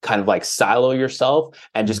to kind of like silo yourself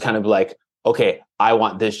and just kind of like, okay, I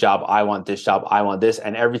want this job. I want this job. I want this.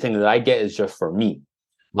 And everything that I get is just for me.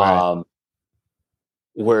 Right.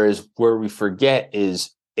 Whereas where we forget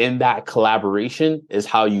is in that collaboration is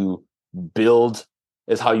how you build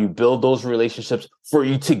those relationships for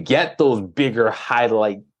you to get those bigger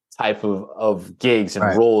highlight type of gigs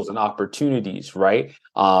and roles and opportunities, right?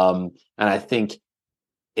 And I think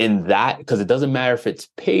in that, because it doesn't matter if it's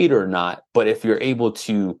paid or not, but if you're able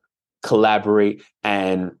to collaborate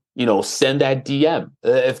and send that DM,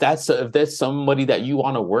 if that's somebody that you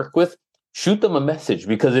want to work with, shoot them a message,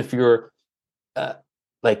 because if you're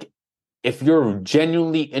if you're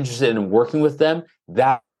genuinely interested in working with them,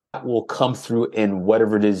 that will come through in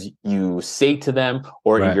whatever it is you say to them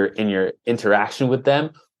or in your interaction with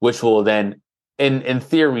them, which will then, in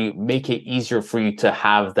theory, make it easier for you to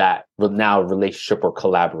have that now relationship or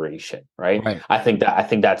collaboration, right? I think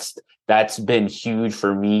that's been huge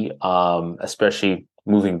for me, especially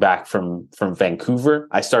moving back from Vancouver.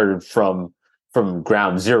 I started from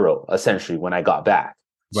ground zero essentially when I got back.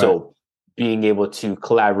 So being able to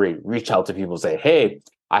collaborate, reach out to people, say, hey,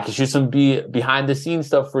 I can shoot some behind the scenes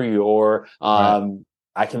stuff for you, or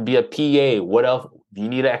I can be a PA. What else? Do you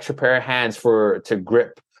need an extra pair of hands to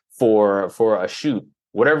grip for a shoot?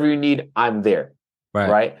 Whatever you need, I'm there.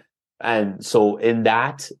 Right. And so in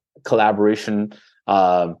that collaboration,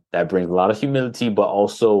 that brings a lot of humility, but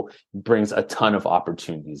also brings a ton of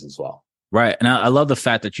opportunities as well. Right. And I love the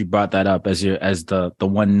fact that you brought that up as the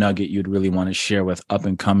one nugget you'd really want to share with up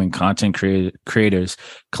and coming content creators,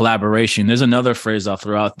 collaboration. There's another phrase I'll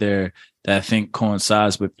throw out there that I think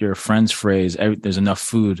coincides with your friend's phrase. There's enough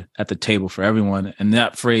food at the table for everyone. And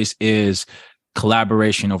that phrase is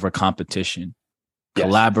collaboration over competition. Yes.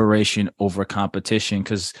 Collaboration over competition.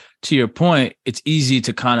 Because to your point, it's easy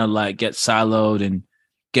to kind of like get siloed and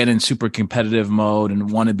get in super competitive mode and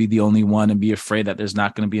want to be the only one and be afraid that there's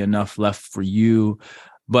not going to be enough left for you.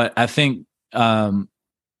 But I think when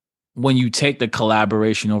you take the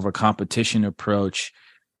collaboration over competition approach,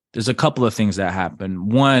 there's a couple of things that happen.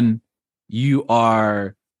 One, you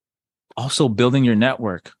are also building your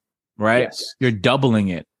network, right? Yes. You're doubling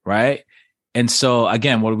it, right? And so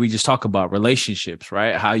again, what did we just talk about? Relationships,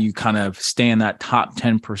 right? How you kind of stay in that top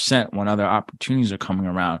 10% when other opportunities are coming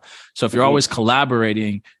around. So if you're always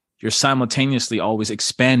collaborating, you're simultaneously always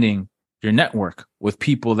expanding your network with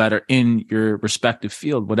people that are in your respective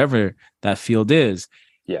field, whatever that field is.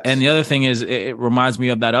 Yes. And the other thing is, it reminds me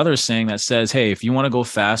of that other saying that says, hey, if you want to go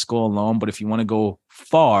fast, go alone. But if you want to go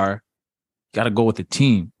far, you got to go with a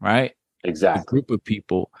team, right? Exactly. A group of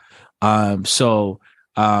people.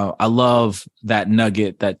 I love that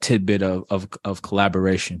nugget, that tidbit of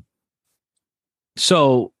collaboration.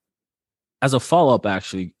 So as a follow-up,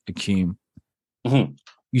 actually, Akim,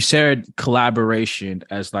 you shared collaboration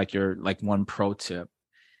as like your one pro tip.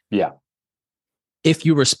 Yeah. If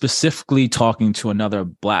you were specifically talking to another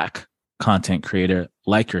Black content creator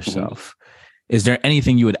like yourself, is there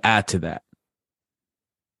anything you would add to that?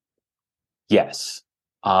 Yes.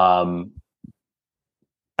 I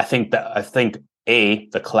think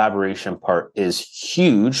the collaboration part is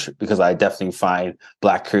huge, because I definitely find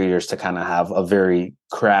Black creators to kind of have a very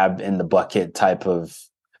crab in the bucket type of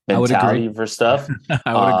mentality for stuff.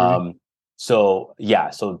 I would agree. So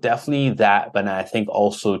definitely that. But I think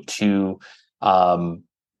also too,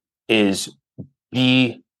 is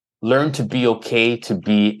learn to be okay to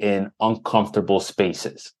be in uncomfortable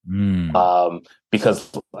spaces.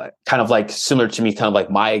 Because kind of like similar to me, kind of like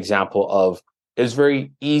my example of, it's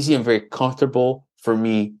very easy and very comfortable for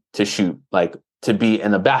me to shoot, like to be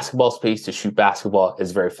in a basketball space, to shoot basketball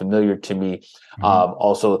is very familiar to me.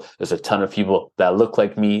 Also, there's a ton of people that look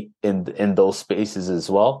like me in those spaces as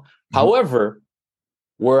well. However,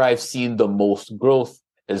 where I've seen the most growth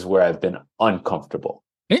is where I've been uncomfortable.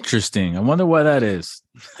 Interesting. I wonder why that is.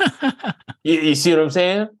 You see what I'm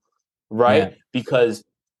saying? Right? Yeah. Because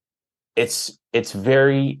it's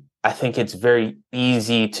very I think it's very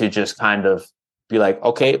easy to just kind of be like,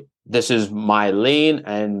 okay, this is my lane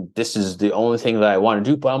and this is the only thing that I want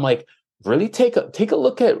to do. But I'm like, really take a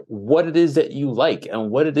look at what it is that you like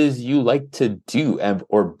and what it is you like to do and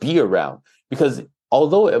or be around. Because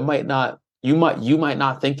although it might not, you might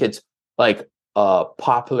not think it's like a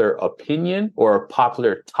popular opinion or a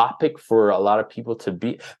popular topic for a lot of people to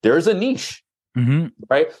be, there's a niche. Mm-hmm.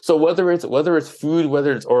 Right. So whether it's food,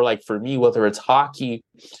 whether it's, or like for me, whether it's hockey,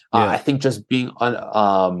 I think just being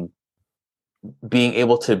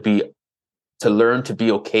able to learn to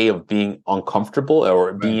be okay of being uncomfortable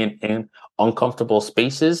or being in uncomfortable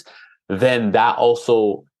spaces, then that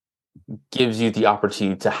also gives you the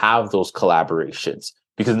opportunity to have those collaborations,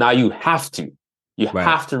 because now you have to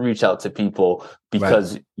reach out to people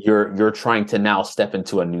because you're trying to now step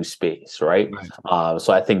into a new space. Right.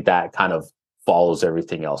 So I think that kind of follows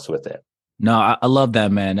everything else with it. No, I love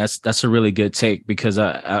that, man. That's a really good take, because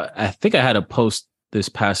I think I had a post this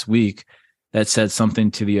past week that said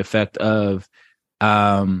something to the effect of,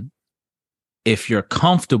 if you're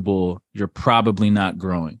comfortable, you're probably not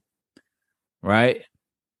growing. Right.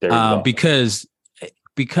 There you go.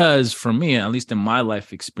 Because for me, at least in my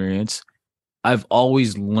life experience, I've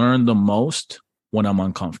always learned the most when I'm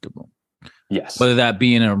uncomfortable. Yes. Whether that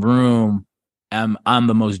be in a room, I'm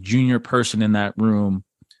the most junior person in that room,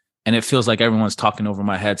 and it feels like everyone's talking over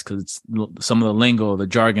my heads because it's some of the lingo, the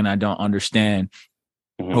jargon I don't understand,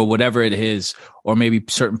 or whatever it is. Or maybe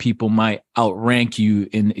certain people might outrank you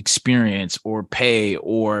in experience or pay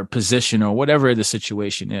or position or whatever the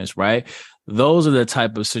situation is, right? Those are the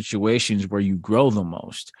type of situations where you grow the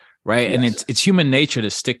most, right? Yes. And it's human nature to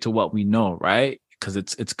stick to what we know, right? Because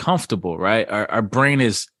it's comfortable, right? Our brain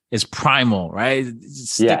is primal, right?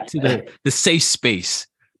 Stick to the safe space,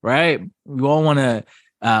 right? We all want to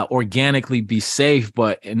organically be safe,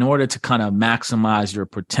 but in order to kind of maximize your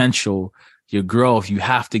potential, your growth, you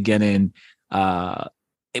have to get in,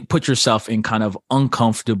 put yourself in kind of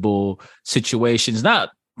uncomfortable situations, not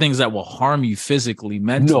things that will harm you physically,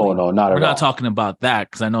 mentally. No, not at all. We're not talking about that,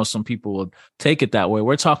 because I know some people will take it that way.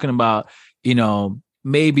 We're talking about,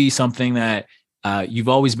 maybe something that you've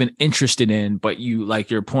always been interested in, but you,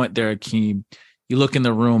 like your point there, Akim, you look in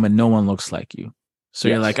the room and no one looks like you. So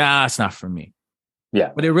you're like, it's not for me.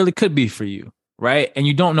 Yeah. But it really could be for you, right? And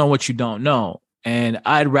you don't know what you don't know. And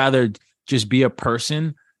I'd rather just be a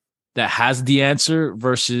person that has the answer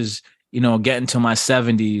versus, getting to my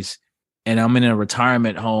 70s and I'm in a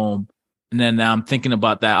retirement home. And then now I'm thinking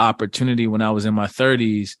about that opportunity when I was in my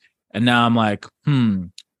 30s. And now I'm like,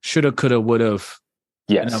 shoulda, coulda, would've.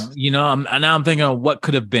 Yes. I'm thinking of what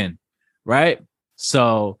could have been. Right.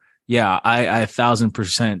 So yeah, I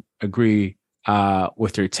 1,000% agree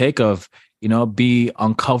with your take of, be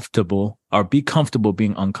uncomfortable or be comfortable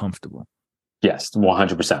being uncomfortable. Yes,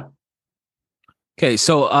 100%. Okay,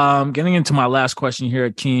 so getting into my last question here,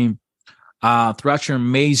 Akim, throughout your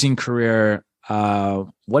amazing career,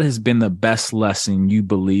 what has been the best lesson you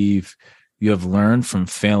believe you have learned from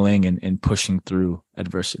failing and pushing through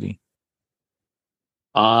adversity?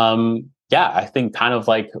 I think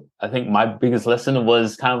my biggest lesson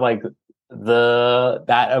was kind of like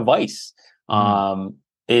that advice.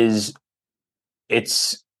 Is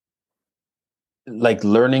it's like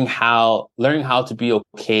learning how to be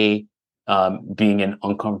okay being in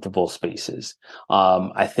uncomfortable spaces.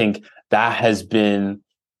 I think that has been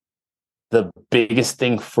the biggest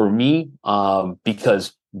thing for me,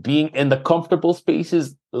 because being in the comfortable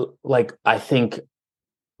spaces, like I think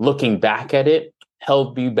looking back at it,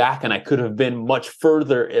 held me back, and I could have been much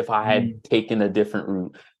further if I had taken a different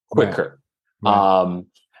route quicker. Right.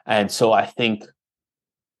 And so I think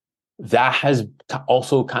that has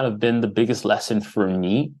also kind of been the biggest lesson for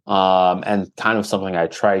me, and kind of something I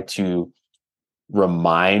try to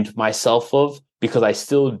remind myself of, because I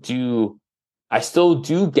still do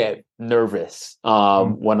get nervous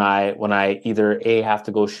when I either have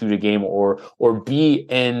to go shoot a game or be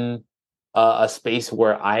in a space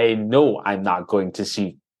where I know I'm not going to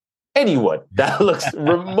see anyone that looks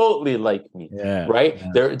remotely like me. Right.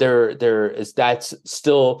 Yeah. That's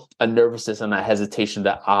still a nervousness and a hesitation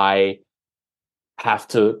that I have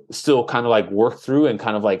to still kind of like work through and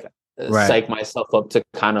kind of like psych myself up to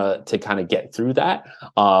kind of get through that.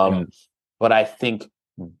 But I think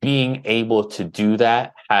being able to do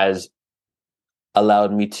that has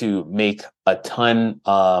allowed me to make a ton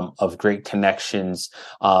of great connections.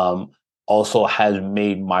 Also has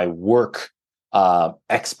made my work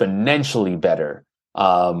exponentially better,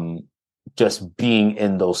 just being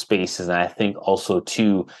in those spaces. And I think also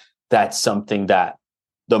too, that's something that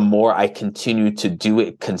the more I continue to do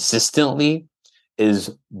it consistently,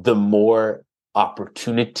 is the more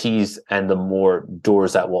opportunities and the more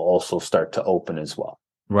doors that will also start to open as well.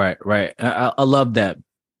 Right. I love that.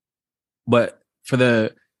 But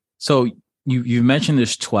so you mentioned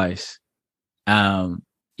this twice.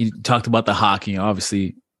 You talked about the hockey,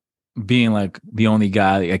 obviously being like the only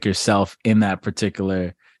guy like yourself in that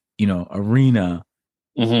particular, arena.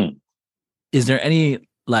 Mm-hmm. Is there any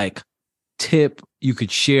like tip you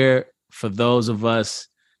could share for those of us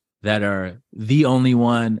that are the only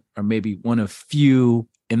one or maybe one of few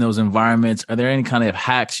in those environments? Are there any kind of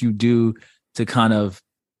hacks you do to kind of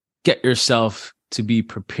get yourself to be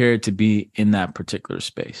prepared to be in that particular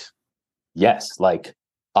space? Yes, like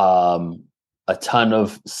a ton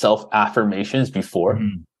of self-affirmations before.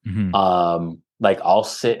 Mm-hmm. Like I'll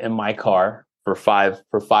sit in my car for 5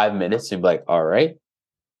 minutes and be like, all right,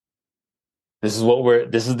 this is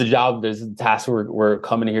the job, this is the task we're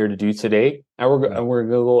coming here to do today. And we're gonna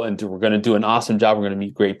go and we're gonna do an awesome job. We're gonna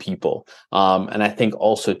meet great people. And I think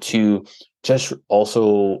also too, just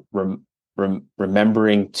also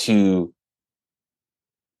remembering to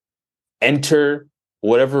enter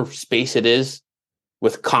whatever space it is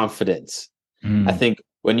with confidence. I think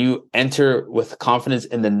when you enter with confidence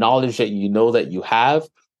in the knowledge that you know that you have,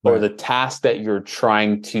 or the task that you're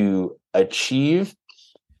trying to achieve,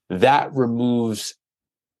 that removes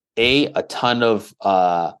a ton of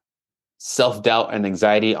self-doubt and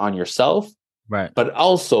anxiety on yourself. Right. But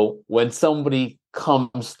also when somebody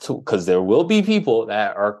comes to, because there will be people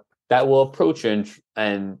that will approach you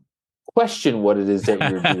and question what it is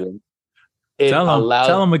that you're doing. Tell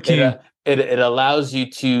them, Akim. It allows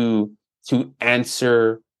you to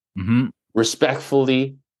answer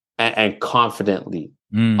respectfully and confidently.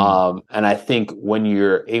 And I think when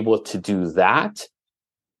you're able to do that,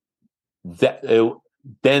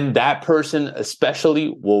 then that person especially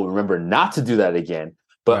will remember not to do that again.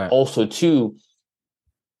 But also too,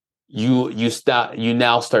 you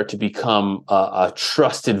now start to become a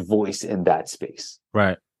trusted voice in that space.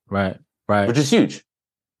 Right. Which is huge.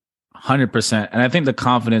 100%. And I think the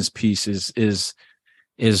confidence piece is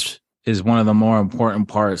one of the more important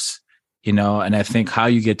parts, and I think how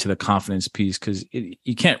you get to the confidence piece, because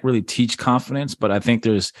you can't really teach confidence, but I think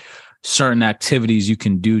there's certain activities you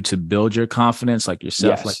can do to build your confidence, like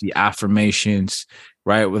yourself, like the affirmations,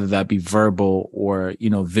 right? Whether that be verbal or,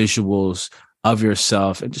 visuals of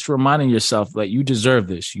yourself, and just reminding yourself that you deserve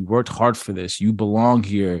this. You worked hard for this. You belong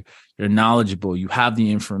here. You're knowledgeable. You have the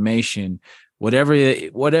information. Whatever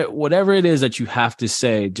it is that you have to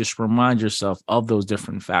say, just remind yourself of those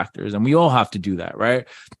different factors. And we all have to do that, right?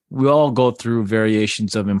 We all go through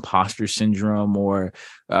variations of imposter syndrome or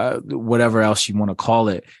whatever else you want to call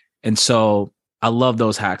it. And so I love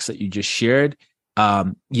those hacks that you just shared.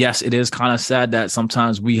 Yes, it is kind of sad that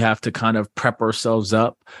sometimes we have to kind of prep ourselves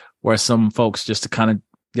up, where some folks just to kind of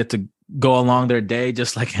get to go along their day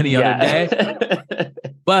just like any other day.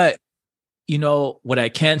 But, what I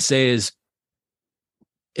can say is,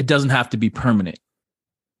 it doesn't have to be permanent.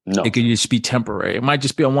 No. It can just be temporary. It might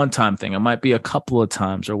just be a one-time thing. It might be a couple of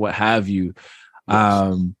times or what have you.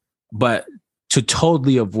 Yes. But to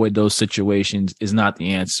totally avoid those situations is not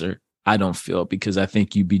the answer, I don't feel, because I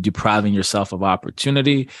think you'd be depriving yourself of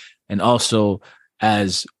opportunity. And also,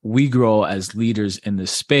 as we grow as leaders in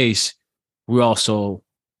this space, we're also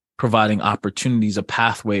providing opportunities, a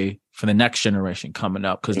pathway for the next generation coming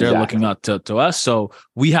up, because they're looking up to us. So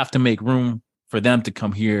we have to make room for them to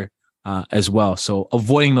come here as well. So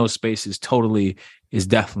avoiding those spaces totally is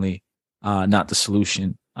definitely not the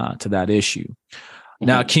solution to that issue.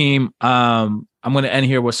 Now, Akim, I'm going to end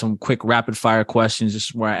here with some quick rapid fire questions. This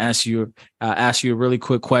is where I ask you a really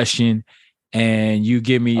quick question and you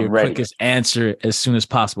give me your quickest answer as soon as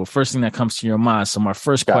possible. First thing that comes to your mind. So my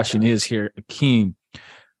first question is here, Akim,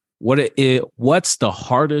 what's the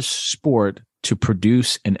hardest sport to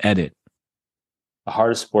produce and edit? The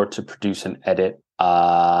hardest sport to produce and edit,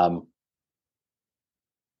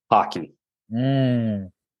 hockey.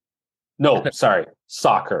 No, sorry,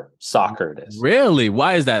 soccer. Soccer it is. Really?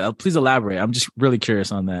 Why is that? Please elaborate. I'm just really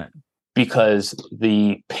curious on that. Because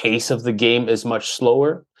the pace of the game is much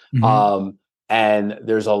slower, and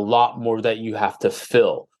there's a lot more that you have to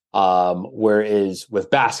fill. Whereas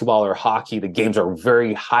with basketball or hockey, the games are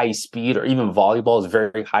very high speed, or even volleyball is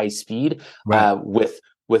very high speed,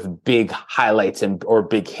 with big highlights or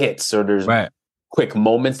big hits. So there's quick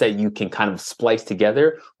moments that you can kind of splice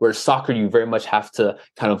together. Whereas soccer, you very much have to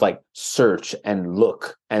kind of like search and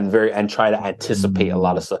look and try to anticipate a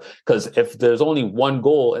lot of stuff. Because if there's only one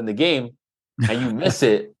goal in the game and you miss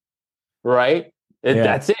it, right?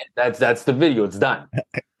 That's it. That's the video. It's done.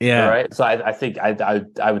 Right. So I think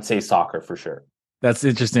I would say soccer for sure. That's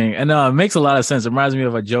interesting. And it makes a lot of sense. It reminds me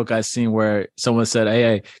of a joke I seen where someone said,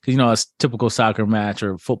 hey, because, a typical soccer match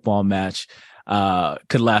or football match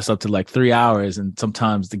could last up to like 3 hours. And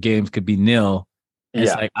sometimes the games could be nil. And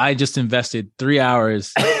it's like, I just invested 3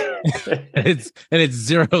 hours and it's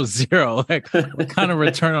 0-0. Like, what kind of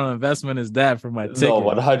return on investment is that for my ticket? No,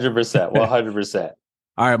 100%. 100%.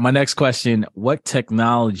 All right. My next question, what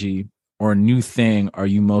technology or new thing are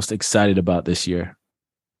you most excited about this year?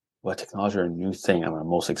 What technology or new thing am I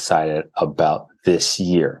most excited about this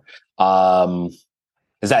year?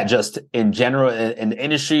 Is that just in general in the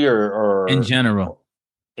industry or in general?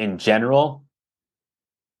 In general,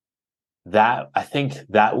 that I think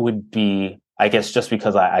that would be, I guess, just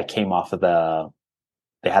because I came off of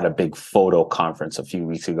they had a big photo conference a few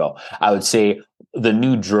weeks ago. I would say the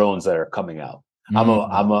new drones that are coming out. I'm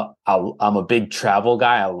a big travel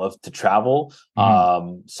guy. I love to travel.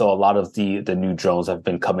 So a lot of the new drones have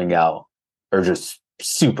been coming out are just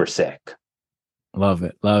super sick. Love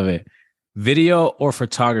it. Love it. Video or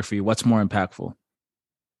photography? What's more impactful?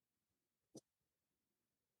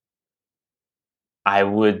 I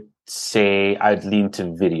would say I'd lean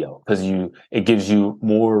to video because it gives you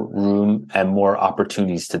more room and more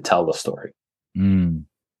opportunities to tell the story. And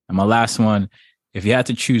my last one, if you had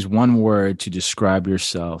to choose one word to describe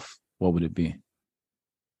yourself, what would it be?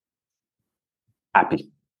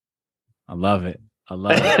 Happy. I love it. I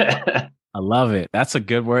love it. I love it. That's a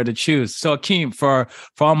good word to choose. So Akim, for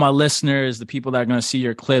all my listeners, the people that are going to see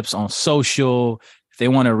your clips on social, if they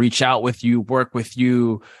want to reach out with you, work with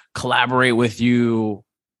you, collaborate with you,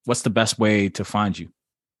 what's the best way to find you?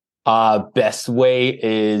 Best way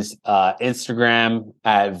is Instagram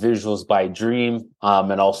at Visuals by Dream.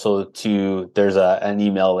 And also there's an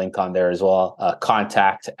email link on there as well.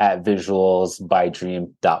 Contact at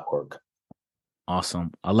visualsbydream.org.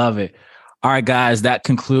 Awesome. I love it. All right, guys, that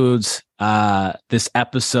concludes this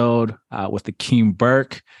episode with Akim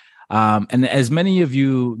Burke. And as many of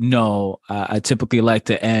you know, I typically like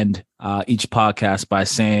to end each podcast by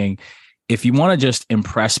saying, if you want to just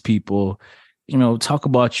impress people, talk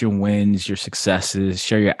about your wins, your successes,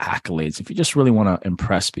 share your accolades, if you just really want to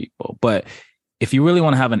impress people. But if you really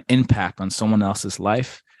want to have an impact on someone else's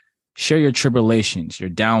life, share your tribulations, your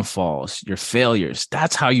downfalls, your failures.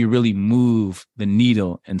 That's how you really move the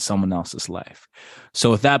needle in someone else's life.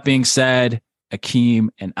 So with that being said, Akim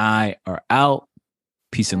and I are out.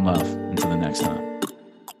 Peace and love. Until the next time.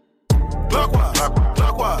 Clockwise.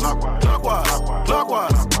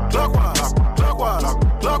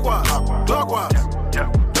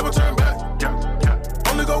 Never turn back.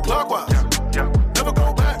 Only go clockwise.